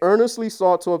 they earnestly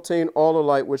sought to obtain all the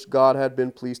light which God had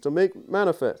been pleased to make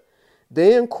manifest.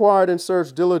 They inquired and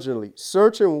searched diligently,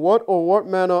 searching what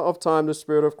manner of time the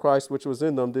Spirit of Christ which was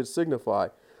in them did signify.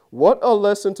 What a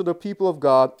lesson to the people of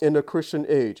God in the Christian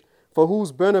age, for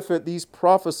whose benefit these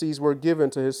prophecies were given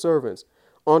to his servants,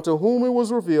 unto whom it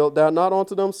was revealed that not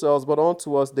unto themselves but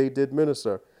unto us they did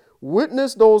minister.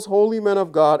 Witness those holy men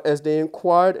of God as they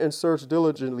inquired and searched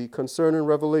diligently concerning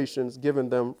revelations given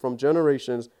them from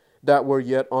generations that were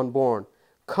yet unborn.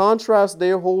 Contrast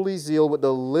their holy zeal with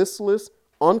the listless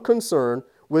unconcern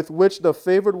with which the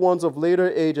favored ones of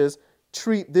later ages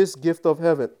treat this gift of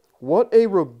heaven. What a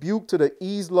rebuke to the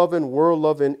ease-loving,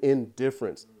 world-loving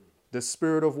indifference. The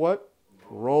spirit of what?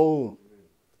 Rome.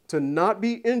 To not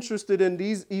be interested in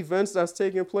these events that's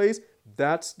taking place,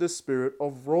 that's the spirit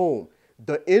of Rome.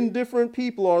 The indifferent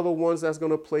people are the ones that's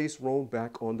going to place Rome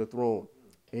back on the throne.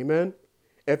 Amen.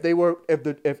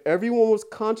 If everyone was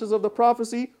conscious of the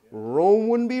prophecy, Rome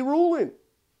wouldn't be ruling.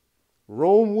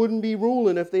 Rome wouldn't be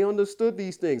ruling if they understood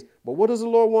these things. But what does the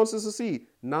Lord want us to see?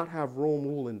 Not have Rome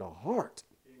rule in the heart.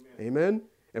 Amen.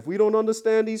 If we don't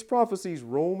understand these prophecies,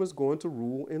 Rome is going to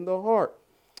rule in the heart.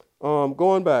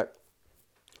 Going back.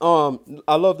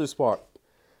 I love this part.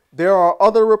 There are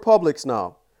other republics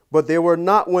now, but they were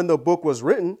not when the book was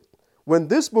written. When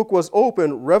this book was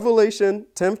opened, Revelation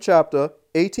 10th chapter,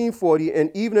 1840,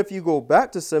 and even if you go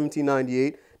back to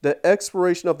 1798, the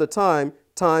expiration of the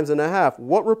times and a half,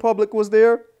 what republic was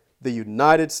there? The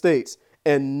United States,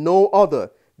 and no other.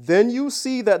 Then you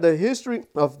see that the history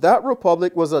of that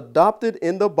republic was adopted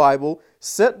in the Bible,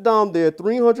 set down there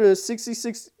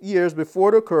 366 years before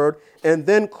it occurred, and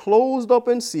then closed up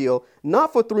and sealed,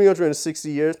 not for 360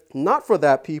 years, not for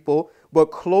that people, but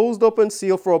closed up and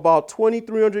sealed for about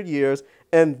 2,300 years,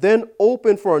 and then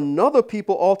opened for another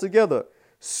people altogether.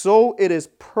 So it is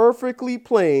perfectly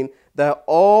plain that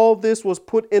all this was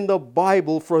put in the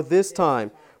Bible for this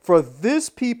time, for this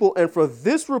people, and for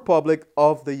this republic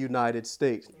of the United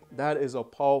States. That is a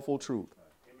powerful truth.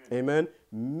 Amen.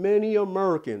 Many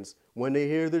Americans, when they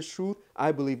hear this truth,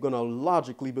 I believe going to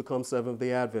logically become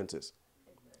Seventh-day Adventists.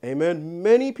 Amen.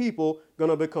 Many people going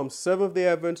to become Seventh-day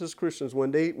Adventist Christians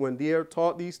when they are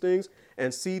taught these things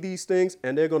and see these things,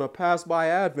 and they're going to pass by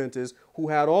Adventists who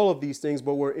had all of these things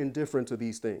but were indifferent to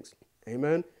these things.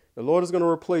 Amen. The Lord is going to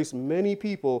replace many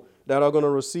people that are going to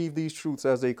receive these truths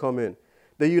as they come in.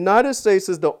 The United States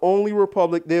is the only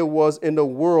republic there was in the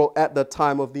world at the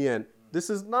time of the end. This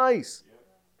is nice.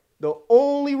 The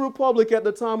only republic at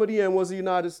the time of the end was the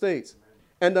United States.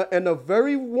 And the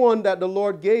very one that the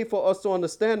Lord gave for us to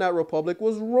understand that republic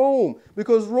was Rome,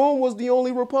 because Rome was the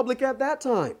only republic at that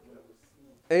time.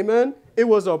 Amen. It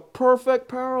was a perfect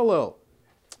parallel.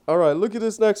 All right, look at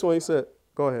this next one. He said,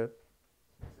 go ahead.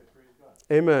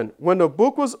 Amen. When the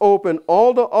book was opened,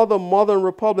 all the other modern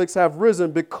republics have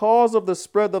risen because of the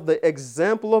spread of the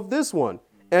example of this one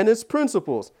and its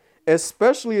principles.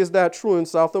 Especially is that true in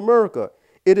South America.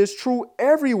 It is true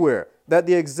everywhere that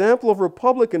the example of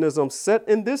republicanism set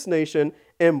in this nation,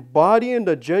 embodying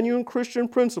the genuine Christian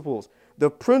principles, the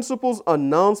principles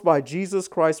announced by Jesus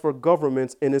Christ for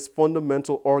governments in its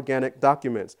fundamental organic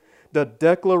documents, the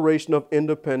Declaration of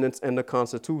Independence and the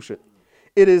Constitution.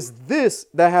 It is this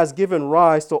that has given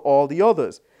rise to all the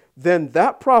others. Then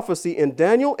that prophecy in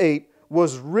Daniel 8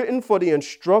 was written for the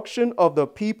instruction of the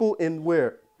people in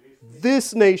where?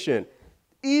 This nation.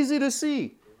 Easy to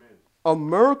see.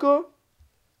 America,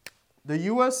 the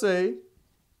USA,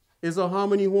 is a how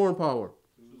many horn power?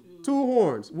 Two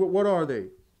horns. What are they?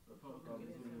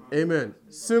 Amen.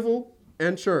 Civil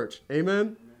and church.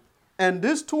 Amen. And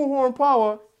this two-horn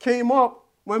power came up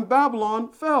when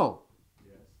Babylon fell.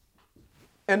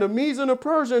 And the Medes and the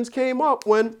Persians came up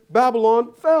when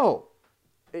Babylon fell.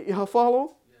 You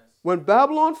follow? Yes. When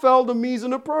Babylon fell, the Medes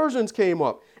and the Persians came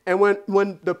up. And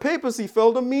when the papacy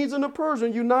fell, the Medes and the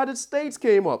Persians, United States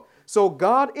came up. So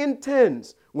God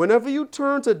intends, whenever you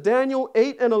turn to Daniel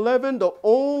 8 and 11, the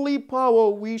only power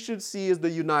we should see is the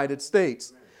United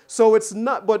States. So it's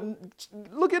not, but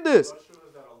look at this.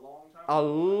 A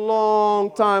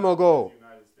long time ago.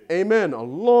 Amen. A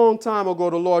long time ago,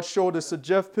 the Lord showed this to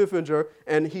Jeff Piffinger,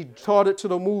 and he taught it to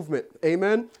the movement.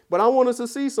 Amen. But I want us to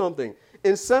see something.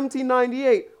 In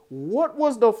 1798, what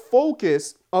was the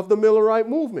focus of the Millerite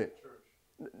movement?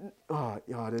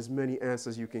 There's many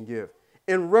answers you can give.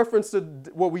 In reference to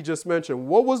what we just mentioned,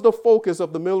 what was the focus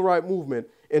of the Millerite movement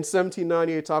in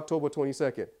 1798, October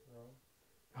 22nd?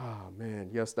 Man,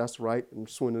 yes, that's right. And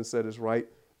Swindon said it's right.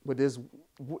 But there's,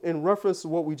 in reference to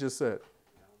what we just said,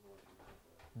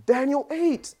 Daniel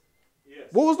 8. Yes.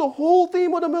 What was the whole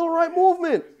theme of the Millerite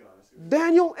movement?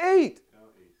 Daniel 8.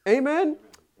 Amen.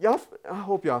 Y'all, I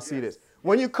hope y'all see this.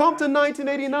 When you come to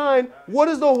 1989, what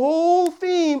is the whole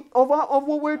theme of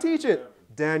what we're teaching?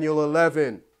 Daniel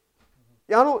 11.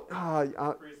 Y'all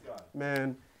don't,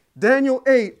 man. Daniel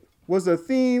 8 was the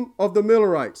theme of the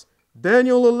Millerites.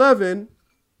 Daniel 11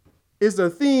 is the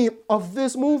theme of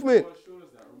this movement.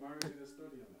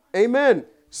 Amen.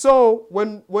 So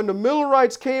when the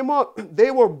Millerites came up,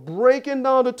 they were breaking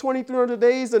down the 2300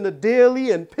 days and the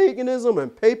daily and paganism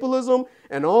and papalism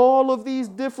and all of these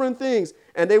different things.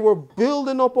 And they were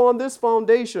building up on this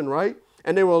foundation, right?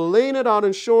 And they were laying it out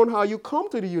and showing how you come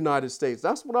to the United States.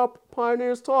 That's what our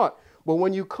pioneers taught. But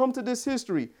when you come to this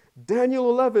history, Daniel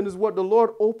 11 is what the Lord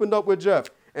opened up with Jeff.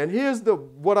 And here's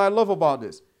what I love about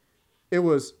this. It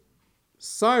was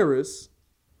Cyrus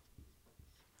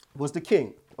was the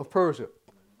king of Persia.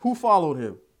 Who followed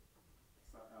him?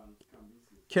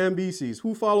 Cambyses.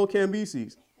 Who followed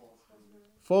Cambyses?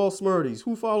 False Smyrdes.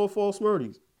 Who followed false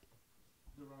Smyrdes?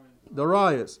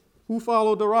 Darius. Who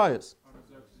followed Darius?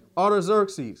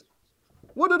 Artaxerxes.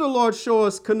 What did the Lord show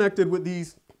us connected with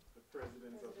these?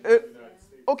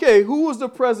 Okay, who was the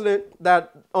president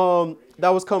that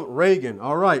was coming? Reagan.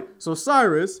 All right. So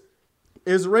Cyrus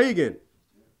is Reagan.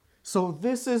 So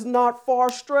this is not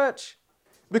far stretch.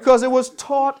 Because it was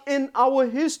taught in our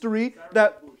history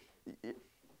that...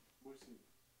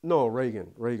 No, Reagan.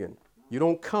 You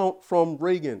don't count from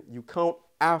Reagan. You count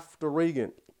after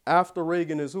Reagan. After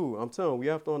Reagan is who? I'm telling you, we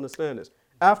have to understand this.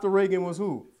 After Reagan was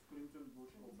who?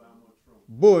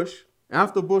 Bush.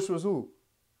 After Bush was who?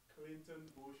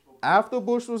 After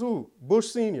Bush was who? Bush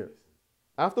Sr.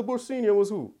 After Bush Sr. was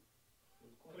who?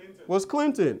 Was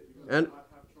Clinton. And...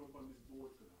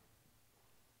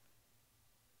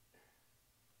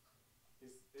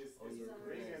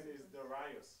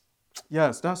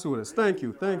 Yes, that's who it is. Thank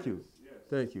you.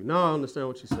 Now I understand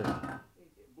what you said.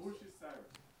 Bush is Cyrus.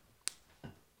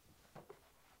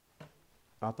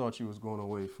 I thought you was going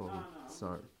away from.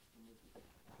 Sorry.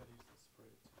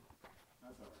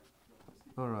 That's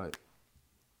all right. All right.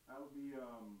 That would be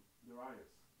Darius,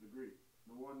 the Greek,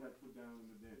 the one that put down in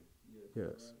the den.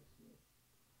 Yes.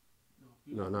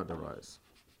 No, not Darius.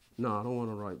 No, I don't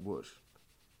want to write Bush.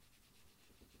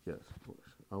 Yes, Bush.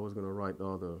 I was going to write the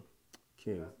other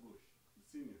king. That's Bush, the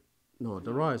senior. No,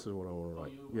 Darius is what I want to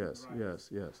write. Yes, yes,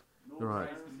 yes. No, Darius.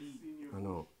 Darius is senior. I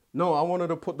know. No, I wanted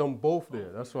to put them both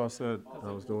there. That's why I said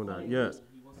I was doing that. Yes.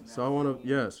 So I want to,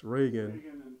 yes, Reagan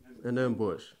Reagan and then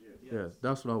Bush. Yes. Yes,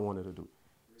 that's what I wanted to do.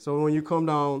 So when you come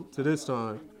down to this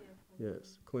time,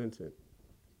 yes, Clinton.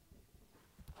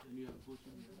 Then you have Bush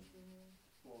and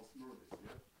False Mervis,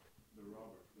 yeah. The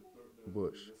robber, the third, the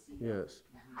Bush. the CEO. Yes.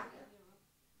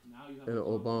 now you have And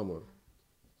Obama.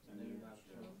 And then you have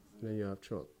Trump. And then you have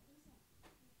Trump.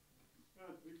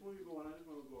 Before you go on, I just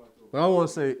want to go out to But I want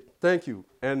to say thank you.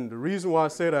 And the reason why I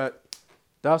say that,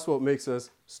 that's what makes us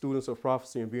students of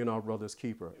prophecy and being our brother's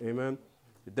keeper. Amen.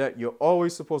 That you're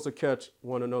always supposed to catch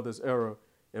one another's error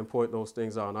and point those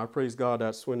things out. And I praise God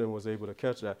that Swindon was able to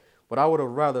catch that. But I would have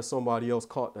rather somebody else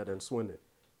caught that than Swindon.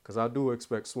 Because I do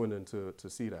expect Swindon to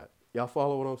see that. Y'all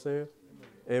follow what I'm saying?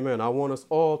 Amen. I want us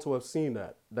all to have seen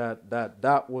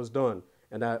that was done.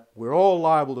 And that we're all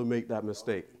liable to make that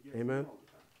mistake. Amen.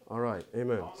 All right.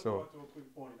 Amen. I want to go So, out to a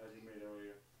quick point that you made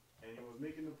earlier. And he was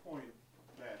making the point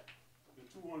that the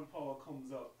 2-1 power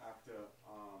comes up after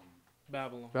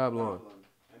Babylon. Babylon.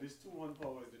 And this 2-1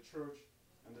 power is the church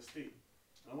and the state.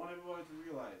 And I want everybody to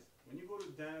realize, when you go to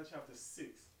Daniel chapter 6,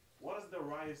 what does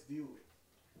Darius deal with?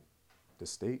 The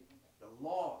state. The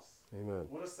laws. Amen.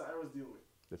 What does Cyrus deal with?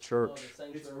 The church.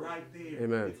 It's right there.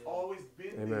 Amen. It's always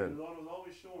been there. Amen. The Lord was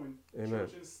always showing Amen.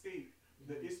 church and state.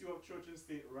 The issue of church and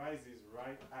state rises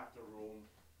right after Rome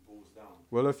goes down.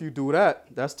 Well, if you do that,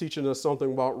 that's teaching us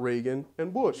something about Reagan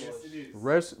and Bush. Yes, it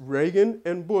is. Reagan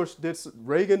and Bush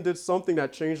Reagan did something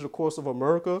that changed the course of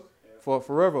America for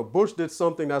forever. Bush did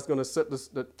something that's going to set this.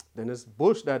 Then it's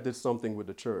Bush that did something with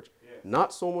the church. Yes.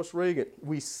 Not so much Reagan.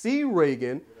 We see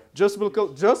Reagan just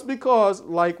because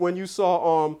like when you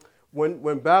saw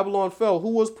when Babylon fell, who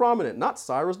was prominent? Not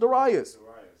Cyrus, Darius.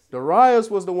 Darius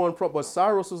was the one, but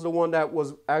Cyrus was the one that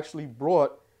was actually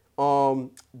brought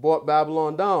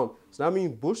Babylon down. So that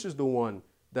means Bush is the one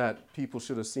that people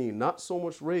should have seen, not so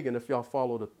much Reagan. If y'all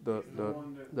follow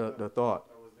the thought,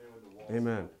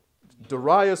 amen.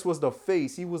 Darius was the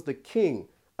face; he was the king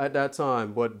at that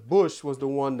time. But Bush was the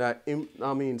one that,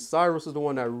 Cyrus is the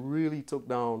one that really took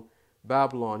down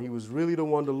Babylon. He was really the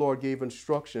one the Lord gave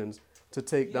instructions to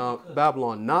take down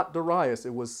Babylon, not Darius.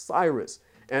 It was Cyrus.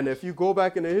 And if you go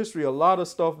back in the history, a lot of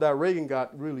stuff that Reagan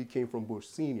got really came from Bush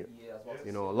Sr. Yeah, I was about to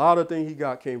You know, say a lot of things he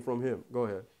got came from him. Go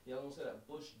ahead. Yeah, I was gonna say that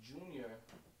Bush Jr.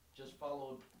 just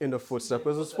followed In the footsteps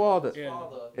of his father. Yeah.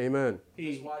 Amen.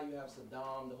 That's why you have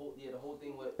Saddam, the whole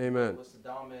thing with Amen.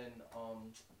 Saddam and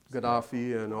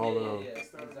Gaddafi and all of them. yeah,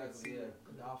 exactly, yeah,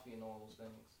 Gaddafi and all those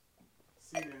things.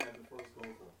 Senior had the first Gulf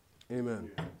War. Amen.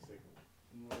 Junior had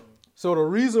the second. So the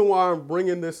reason why I'm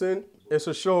bringing this in is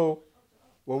to show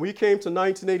when we came to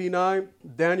 1989,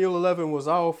 Daniel 11 was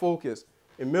our focus.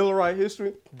 In Millerite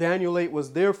history, Daniel 8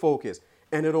 was their focus.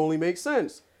 And it only makes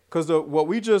sense. Because what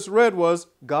we just read was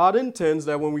God intends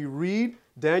that when we read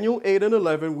Daniel 8 and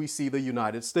 11, we see the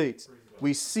United States.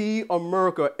 We see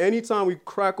America. Anytime we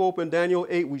crack open Daniel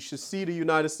 8, we should see the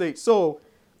United States. So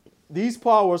these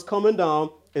powers coming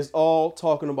down is all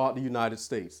talking about the United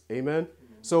States. Amen.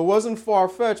 So it wasn't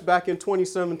far-fetched back in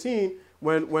 2017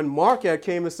 when Marquette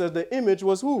came and said the image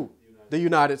was who? The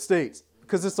United States.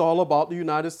 Because it's all about the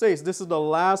United States. This is the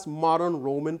last modern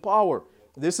Roman power.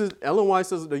 Ellen White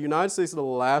says the United States is the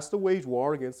last to wage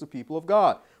war against the people of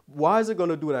God. Why is it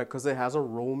going to do that? Because it has a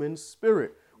Roman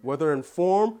spirit. Whether in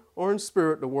form or in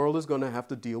spirit, the world is going to have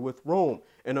to deal with Rome.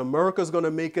 And America is going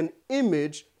to make an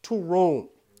image to Rome.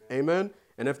 Amen.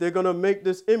 And if they're going to make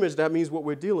this image, that means what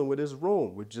we're dealing with is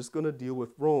Rome. We're just going to deal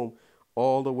with Rome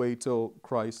all the way till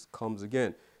Christ comes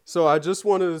again. So I just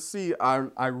wanted to see,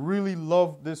 I really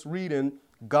love this reading.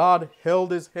 God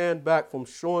held his hand back from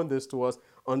showing this to us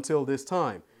until this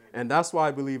time. And that's why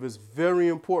I believe it's very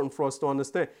important for us to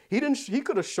understand. He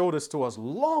could have showed this to us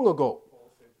long ago,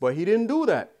 but he didn't do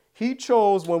that. He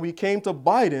chose when we came to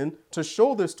Biden to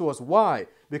show this to us. Why?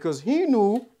 Because he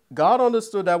knew, God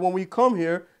understood that when we come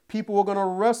here, people were going to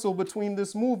wrestle between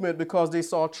this movement because they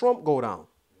saw Trump go down.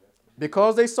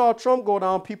 Because they saw Trump go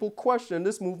down, people questioned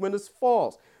this movement is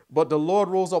false. But the Lord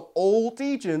rose up old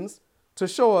teachings to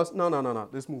show us, no,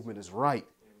 this movement is right.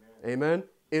 Amen.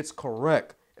 It's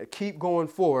correct. Keep going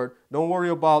forward. Don't worry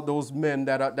about those men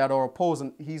that are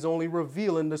opposing. He's only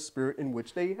revealing the spirit in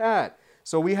which they had.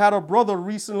 So we had a brother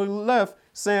recently left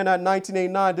saying that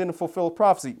 1989 didn't fulfill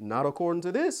prophecy. Not according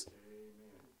to this.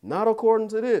 Not according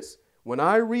to this. When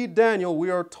I read Daniel, we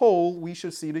are told we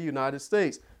should see the United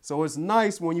States. So it's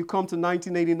nice when you come to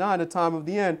 1989, the time of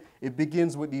the end, it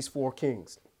begins with these 4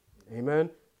 kings. Amen.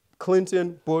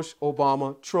 Clinton, Bush,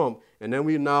 Obama, Trump. And then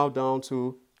we're now down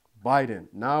to Biden.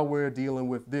 Now we're dealing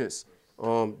with this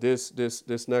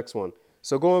next one.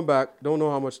 So going back, don't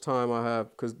know how much time I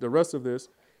have because the rest of this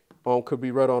could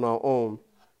be read on our own.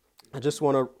 I just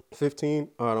want to 15.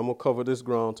 All right, I'm going to cover this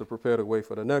ground to prepare the way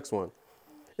for the next one.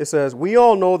 It says, we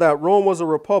all know that Rome was a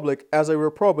republic. As a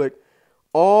republic,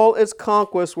 all its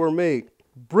conquests were made.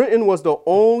 Britain was the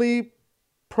only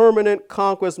permanent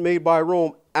conquest made by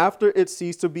Rome after it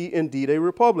ceased to be indeed a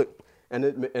republic. And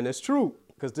it's true,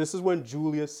 because this is when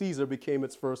Julius Caesar became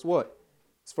its first what?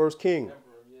 Its first king.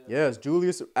 Yes,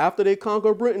 Julius. After they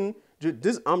conquered Britain,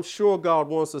 I'm sure God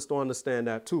wants us to understand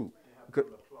that too.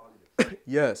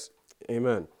 Yes,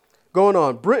 amen. Going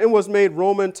on, Britain was made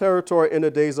Roman territory in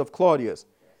the days of Claudius.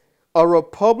 A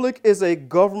republic is a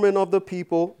government of the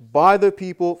people, by the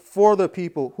people, for the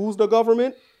people. Who's the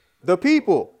government? The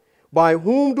people. By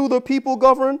whom do the people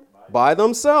govern? By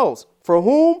themselves. For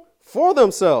whom? For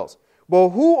themselves. But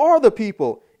who are the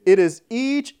people? It is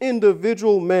each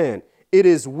individual man. It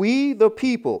is we, the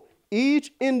people.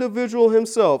 Each individual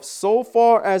himself, so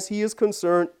far as he is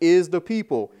concerned, is the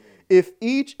people. If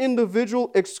each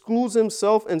individual excludes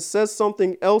himself and says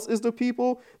something else is the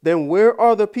people, then where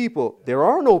are the people? There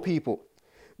are no people.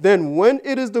 Then when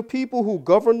it is the people who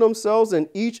govern themselves and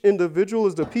each individual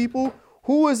is the people,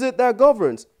 who is it that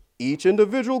governs? Each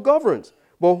individual governs.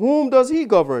 But whom does he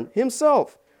govern?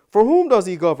 Himself. For whom does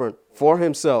he govern? For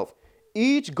himself.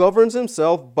 Each governs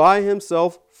himself by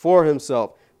himself for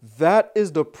himself. That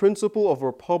is the principle of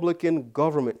republican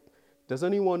government. Does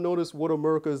anyone notice what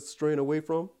America is straying away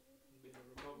from?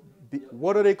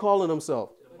 What are they calling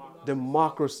themselves?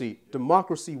 Democracy.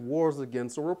 Democracy wars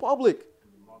against a republic.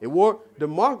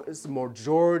 It's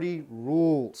majority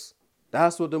rules.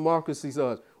 That's what democracy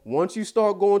does. Once you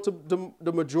start going to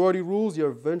the majority rules,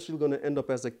 you're eventually going to end up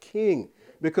as a king.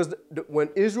 Because when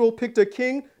Israel picked a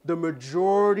king, the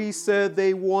majority said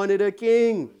they wanted a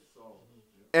king.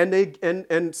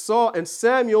 And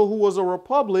Samuel, who was a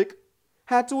republic,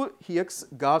 God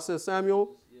said,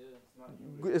 Samuel,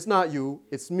 it's not you,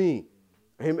 it's me.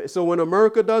 So when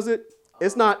America does it,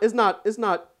 it's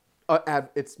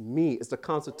me. It's the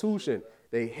Constitution.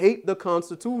 They hate the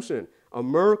Constitution.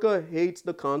 America hates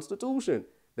the Constitution.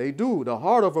 They do. The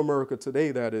heart of America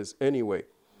today, that is, anyway.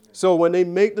 So when they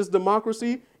make this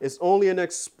democracy, it's only an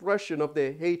expression of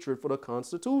their hatred for the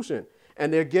Constitution.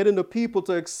 And they're getting the people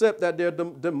to accept that they're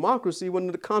democracy when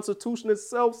the Constitution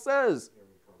itself says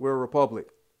we're a republic.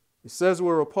 It says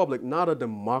we're a republic, not a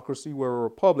democracy, we're a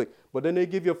republic. But then they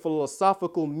give you a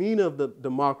philosophical meaning of the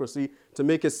democracy to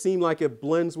make it seem like it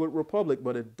blends with republic,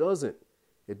 but it doesn't.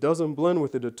 It doesn't blend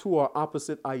with it. The two are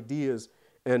opposite ideas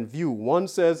and view. One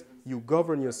says you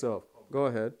govern yourself. Go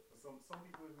ahead. Some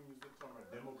people even use the term a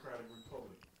democratic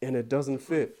republic. And it doesn't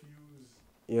fit.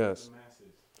 Yes. The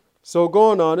masses. So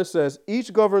going on, it says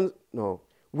each governs. No,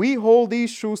 we hold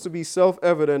these truths to be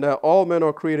self-evident that all men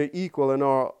are created equal and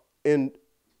are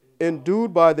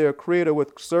endued by their creator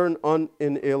with certain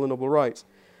unalienable rights.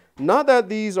 Not that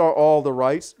these are all the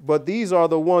rights, but these are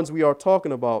the ones we are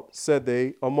talking about, said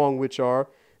they, among which are,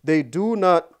 they do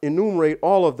not enumerate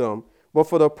all of them, but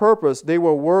for the purpose they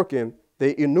were working,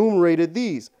 they enumerated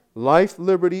these, life,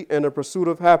 liberty, and the pursuit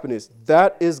of happiness.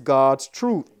 That is God's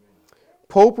truth.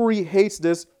 Popery hates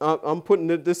this. I'm putting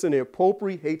this in there.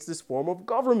 Popery hates this form of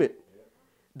government.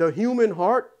 The human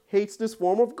heart hates this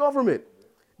form of government.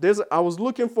 I was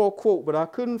looking for a quote, but I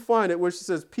couldn't find it, where she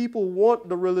says people want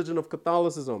the religion of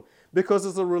Catholicism because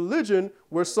it's a religion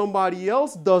where somebody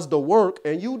else does the work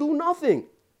and you do nothing.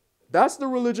 That's the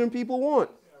religion people want.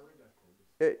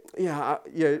 It's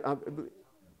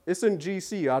in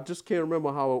GC. I just can't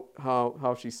remember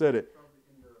how she said it.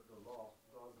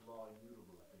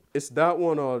 It's that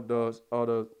one or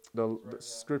the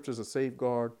scriptures of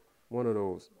safeguard. One of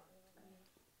those.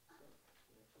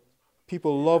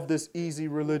 People love this easy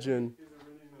religion.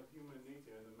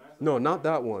 No, not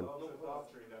that one.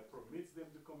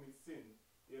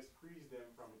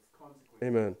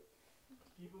 Amen.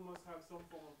 People must have some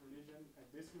form of religion, and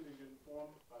this religion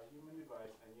formed by human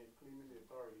device and yet claiming the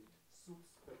authority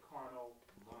suits the carnal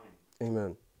mind.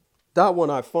 Amen. That one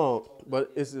I found,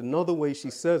 but it's another way she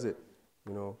says it,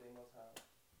 you know.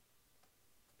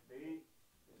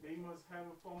 They must have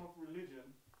a form of religion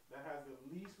that has the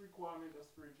least requirement of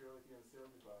spirituality and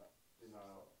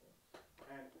self-denial,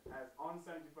 and as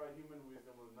unsanctified human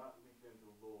wisdom will not lead them to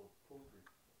low popery.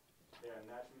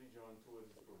 naturally drawn towards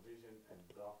his provision and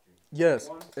doctrine. Yes.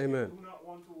 They Amen. do not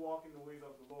want to walk in the ways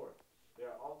of the Lord. They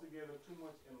are altogether too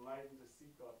much enlightened to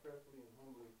seek God prayerfully and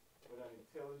humbly with an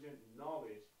intelligent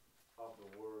knowledge of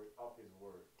the word of his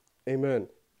word.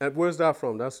 Amen. And where's that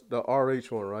from? That's the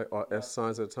RH one, right? Or S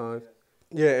signs of times.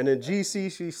 Yeah, and in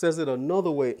GC, she says it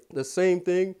another way. The same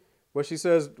thing, where she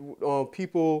says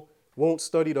people won't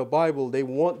study the Bible. They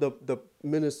want the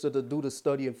minister to do the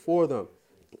studying for them.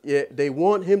 Yeah, they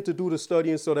want him to do the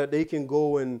studying so that they can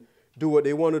go and do what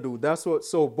they want to do. That's what.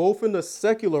 So both in the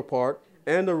secular part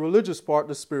and the religious part,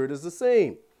 the spirit is the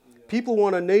same. People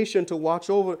want a nation to watch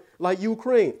over, like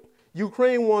Ukraine.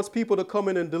 Ukraine wants people to come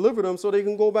in and deliver them so they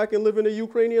can go back and live in the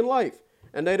Ukrainian life.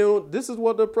 And they don't. This is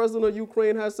what the president of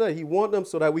Ukraine has said. He wants them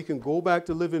so that we can go back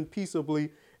to living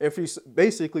peaceably and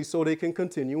basically so they can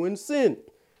continue in sin.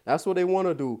 That's what they want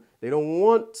to do. They don't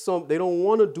want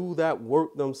to do that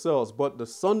work themselves. But the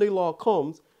Sunday law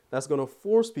comes that's going to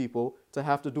force people to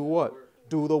have to do what?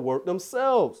 Do the work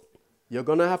themselves. You're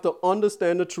going to have to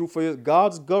understand the truth for you.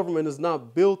 God's government is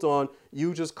not built on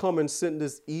you just come and sit in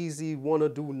this easy, want to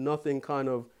do nothing kind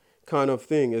of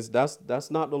thing.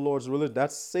 That's not the Lord's religion.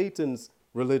 That's Satan's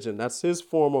religion. That's his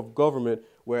form of government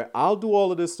where I'll do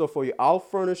all of this stuff for you. I'll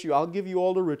furnish you. I'll give you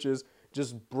all the riches.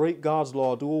 Just break God's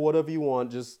law. Do whatever you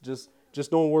want. Just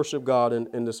don't worship God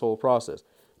in this whole process.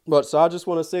 But so I just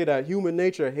want to say that human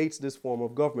nature hates this form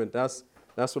of government. That's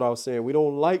what I was saying. We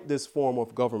don't like this form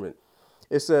of government.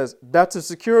 It says that to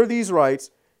secure these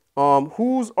rights,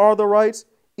 whose are the rights?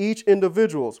 Each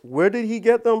individual's. Where did he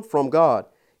get them? From God.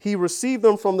 He received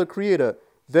them from the Creator.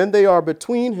 Then they are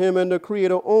between him and the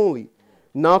Creator only.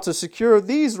 Now to secure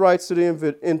these rights to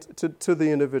the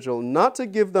individual, not to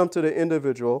give them to the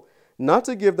individual, not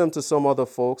to give them to some other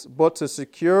folks, but to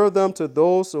secure them to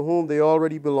those to whom they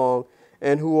already belong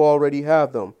and who already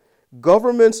have them.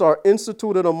 Governments are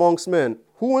instituted amongst men.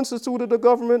 Who instituted the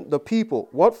government? The people.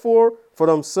 What for? For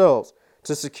themselves.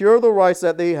 To secure the rights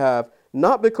that they have,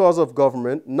 not because of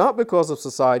government, not because of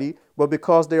society, but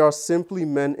because they are simply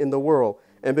men in the world,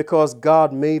 and because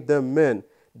God made them men,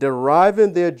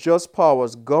 deriving their just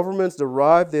powers. Governments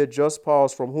derive their just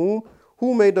powers from whom?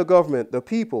 Who made the government? The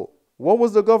people. What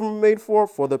was the government made for?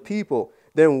 For the people.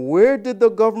 Then where did the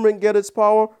government get its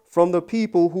power? From the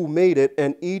people who made it,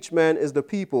 and each man is the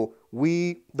people.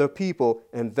 We, the people,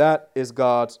 and that is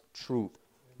God's truth.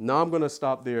 Now I'm going to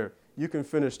stop there. You can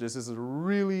finish this. This is a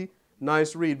really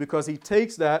nice read because he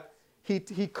takes that, he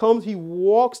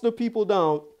walks the people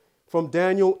down from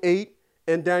Daniel 8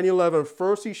 and Daniel 11.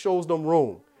 First, he shows them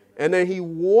Rome. And then he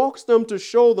walks them to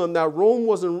show them that Rome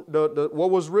wasn't,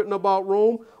 what was written about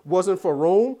Rome wasn't for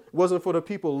Rome, wasn't for the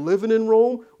people living in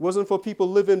Rome, wasn't for people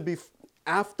living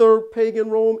after pagan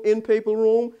Rome, in papal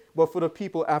Rome, but for the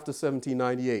people after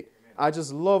 1798. I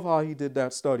just love how he did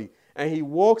that study. And he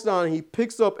walks down and he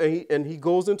picks up and he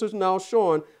goes into now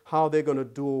showing how they're going to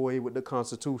do away with the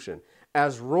Constitution.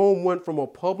 As Rome went from a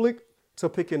republic to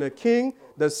picking a king,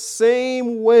 the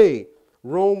same way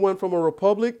Rome went from a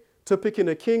republic to picking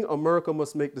a king, America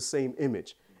must make the same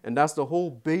image. And that's the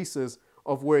whole basis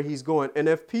of where he's going. And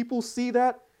if people see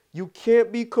that, you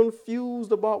can't be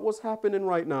confused about what's happening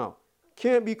right now.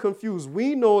 Can't be confused.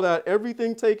 We know that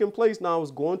everything taking place now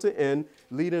is going to end,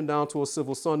 leading down to a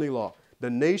civil Sunday law. The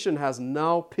nation has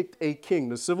now picked a king.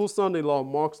 The civil Sunday law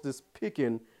marks this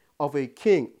picking of a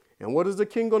king. And what is the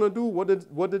king going to do?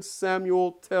 What did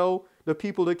Samuel tell the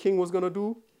people the king was going to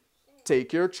do?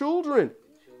 Take your children.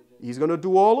 He's going to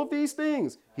do all of these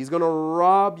things. He's going to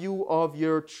rob you of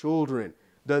your children.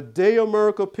 The day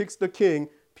America picks the king,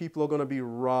 people are going to be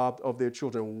robbed of their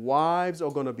children. Wives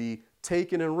are going to be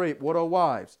taken and raped. What are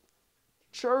wives?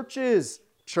 Churches.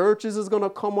 Churches is going to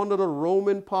come under the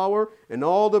Roman power, and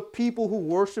all the people who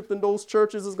worshiped in those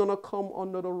churches is going to come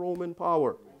under the Roman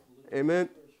power. Amen.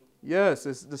 Yes,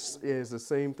 it's the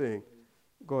same thing.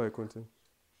 Go ahead, Quentin.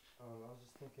 I was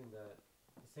just thinking that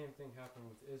the same thing happened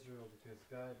with Israel because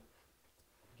God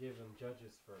gave them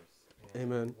judges first. And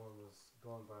Amen. One was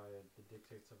going by the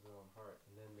dictates of their own heart,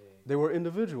 and then They were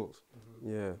individuals. Mm-hmm.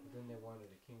 Yeah. Then they wanted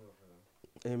a king over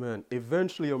them. Amen.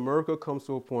 Eventually, America comes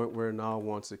to a point where it now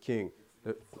wants a king.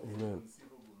 Amen.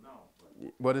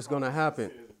 But it's going to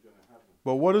happen.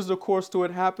 But what is the course to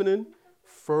it happening?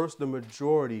 First, the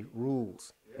majority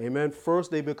rules. Amen.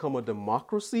 First, they become a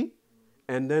democracy,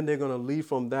 and then they're going to lead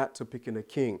from that to picking a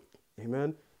king.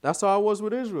 Amen. That's how it was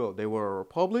with Israel. They were a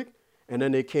republic, and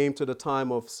then they came to the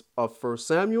time of 1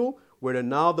 Samuel, where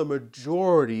now the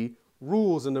majority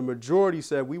rules, and the majority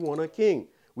said, we want a king.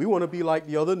 We want to be like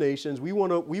the other nations. We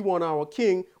want our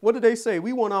king. What did they say?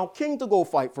 We want our king to go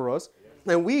fight for us.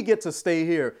 And we get to stay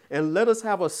here and let us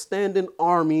have a standing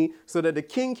army so that the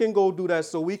king can go do that,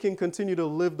 so we can continue to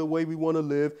live the way we want to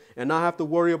live and not have to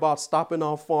worry about stopping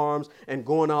our farms and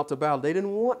going out to battle. They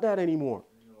didn't want that anymore.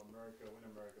 You know,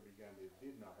 when America began, they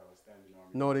did not have a standing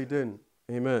army. No, they didn't.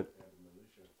 Amen. They had the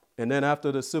militia. And then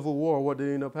after the Civil War, what did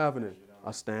they end up having?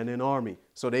 A standing army.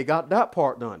 So they got that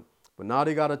part done. But now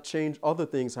they got to change. Other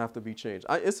things have to be changed.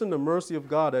 It's in the mercy of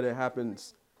God that it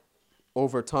happens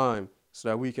over time, so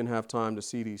that we can have time to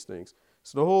see these things.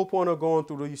 So the whole point of going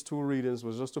through these two readings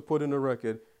was just to put in the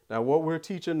record that what we're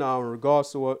teaching now in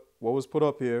regards to what was put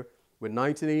up here with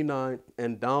 1989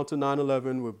 and down to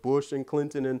 9/11 with Bush and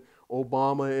Clinton and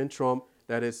Obama and Trump,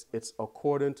 that it's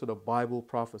according to the Bible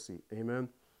prophecy. Amen.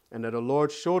 And that the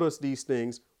Lord showed us these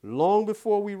things long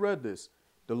before we read this.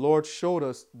 The Lord showed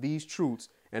us these truths.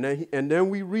 And then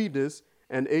we read this,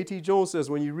 and A.T. Jones says,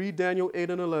 when you read Daniel 8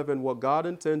 and 11, what God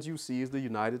intends you see is the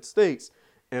United States.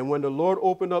 And when the Lord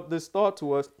opened up this thought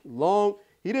to us,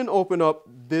 he didn't open up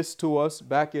this to us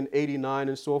back in 89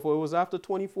 and so forth. It was after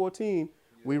 2014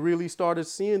 we really started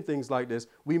seeing things like this.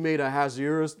 We made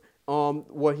Ahasuerus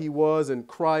what he was in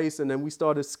Christ, and then we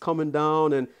started coming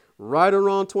down, and right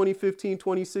around 2015,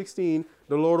 2016,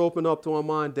 the Lord opened up to our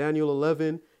mind Daniel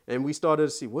 11, and we started to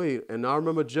see, wait, and I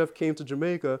remember Jeff came to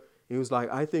Jamaica. He was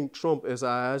like, I think Trump is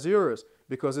Ahasuerus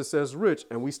because it says rich.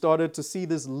 And we started to see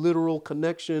this literal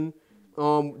connection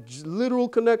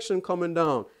coming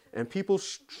down. And people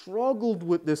struggled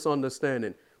with this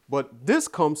understanding. But this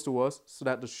comes to us so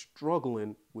that the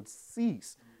struggling would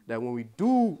cease. That when we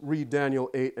do read Daniel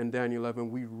 8 and Daniel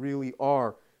 11, we really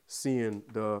are seeing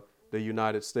the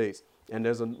United States. And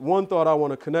there's one thought I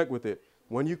want to connect with it.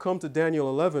 When you come to Daniel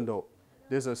 11, though,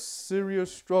 there's a serious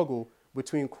struggle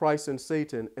between Christ and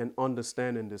Satan and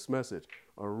understanding this message.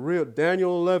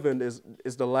 Daniel 11 is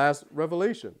the last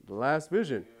revelation, the last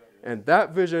vision. And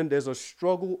that vision, there's a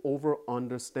struggle over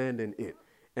understanding it.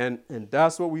 And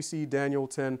that's what we see Daniel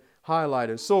 10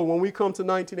 highlighted. So when we come to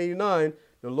 1989,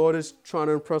 the Lord is trying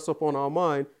to impress upon our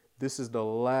mind, this is the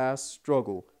last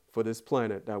struggle for this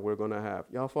planet that we're going to have.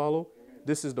 Y'all follow?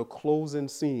 This is the closing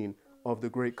scene of the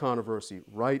great controversy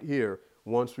right here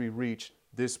once we reach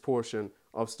this portion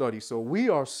of study. So we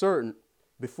are certain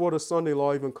before the Sunday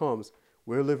law even comes,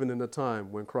 we're living in a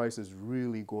time when Christ is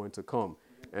really going to come.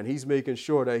 And he's making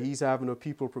sure that he's having a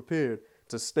people prepared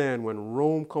to stand when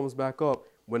Rome comes back up,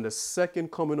 when the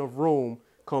second coming of Rome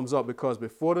comes up, because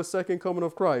before the second coming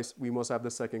of Christ, we must have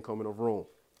the second coming of Rome.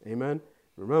 Amen.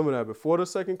 Remember that before the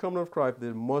second coming of Christ,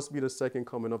 there must be the second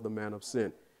coming of the man of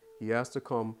sin. He has to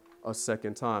come a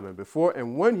second time.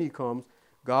 And when he comes,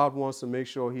 God wants to make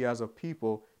sure he has a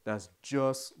people that's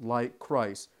just like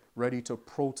Christ, ready to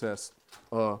protest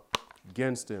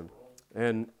against him.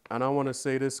 And I want to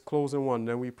say this closing one,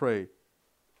 then we pray.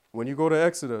 When you go to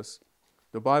Exodus,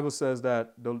 the Bible says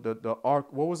that the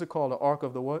ark, what was it called? The ark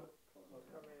of the what?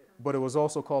 But it was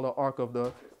also called the ark of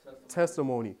the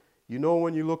testimony. You know,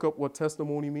 when you look up what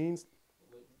testimony means,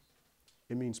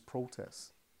 it means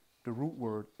protest. The root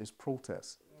word is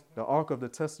protest. The ark of the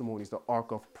testimony is the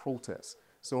ark of protest.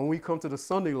 So when we come to the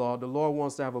Sunday law, the Lord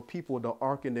wants to have a people with the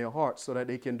ark in their heart so that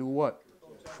they can do what?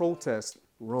 Protest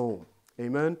Rome.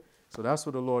 Amen? So that's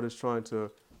what the Lord is trying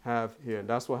to have here. And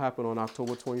that's what happened on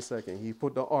October 22nd. He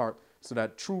put the ark so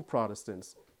that true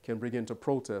Protestants can begin to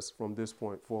protest from this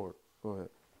point forward. Go ahead.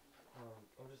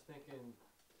 I'm just thinking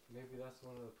maybe that's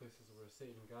one of the places where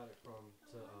Satan got it from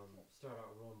to start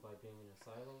out Rome by being an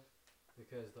asylum,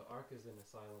 because the ark is an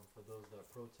asylum for those that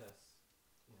protest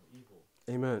evil.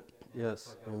 Amen. And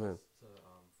Yes. Amen. to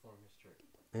form his church.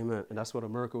 Amen. And that's what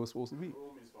America was supposed to be.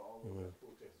 Rome is for all those that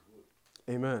protest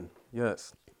good. Amen.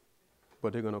 Yes.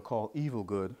 But they're going to call evil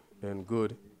good and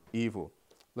good evil.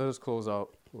 Let us close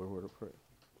out with a word of prayer.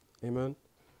 Amen.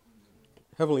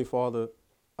 Heavenly Father,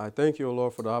 I thank you, O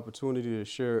Lord, for the opportunity to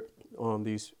share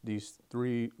these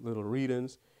three little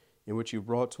readings in which you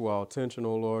brought to our attention,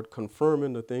 O Lord,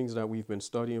 confirming the things that we've been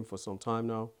studying for some time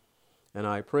now. And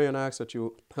I pray and ask that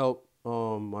you help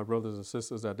my brothers and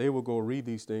sisters, that they will go read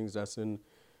these things that's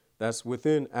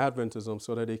within Adventism,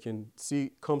 so that they can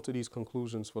come to these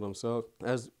conclusions for themselves.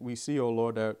 As we see, O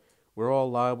Lord, that we're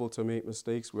all liable to make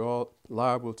mistakes. We're all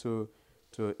liable to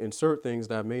insert things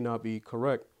that may not be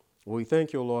correct. We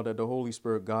thank you, O Lord, that the Holy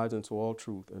Spirit guides into all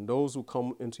truth. And those who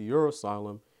come into your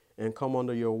asylum and come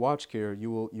under your watch care,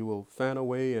 you will fan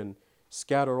away and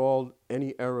scatter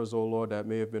any errors, O Lord, that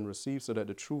may have been received, so that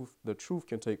the truth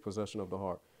can take possession of the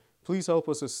heart. Please help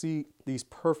us to see these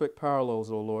perfect parallels,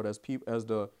 O Lord, as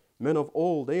the men of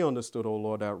old, they understood, O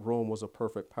Lord, that Rome was a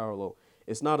perfect parallel.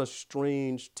 It's not a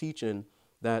strange teaching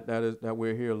that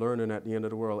we're here learning at the end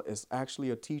of the world. It's actually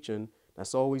a teaching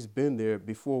That's always been there.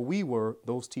 Before we were,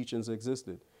 those teachings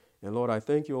existed. And Lord, I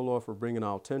thank you, O Lord, for bringing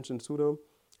our attention to them.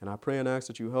 And I pray and ask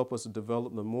that you help us to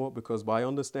develop them more, because by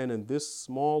understanding this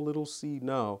small little seed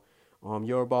now,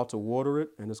 you're about to water it,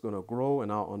 and it's going to grow in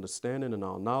our understanding and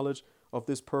our knowledge of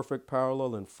this perfect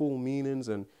parallel and full meanings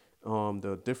and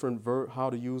the different how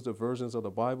to use the versions of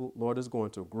the Bible. Lord, is going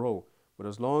to grow. But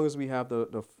as long as we have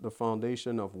the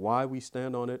foundation of why we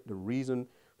stand on it, the reason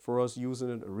for us using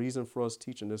it, the reason for us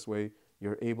teaching this way,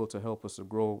 you're able to help us to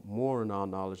grow more in our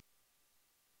knowledge.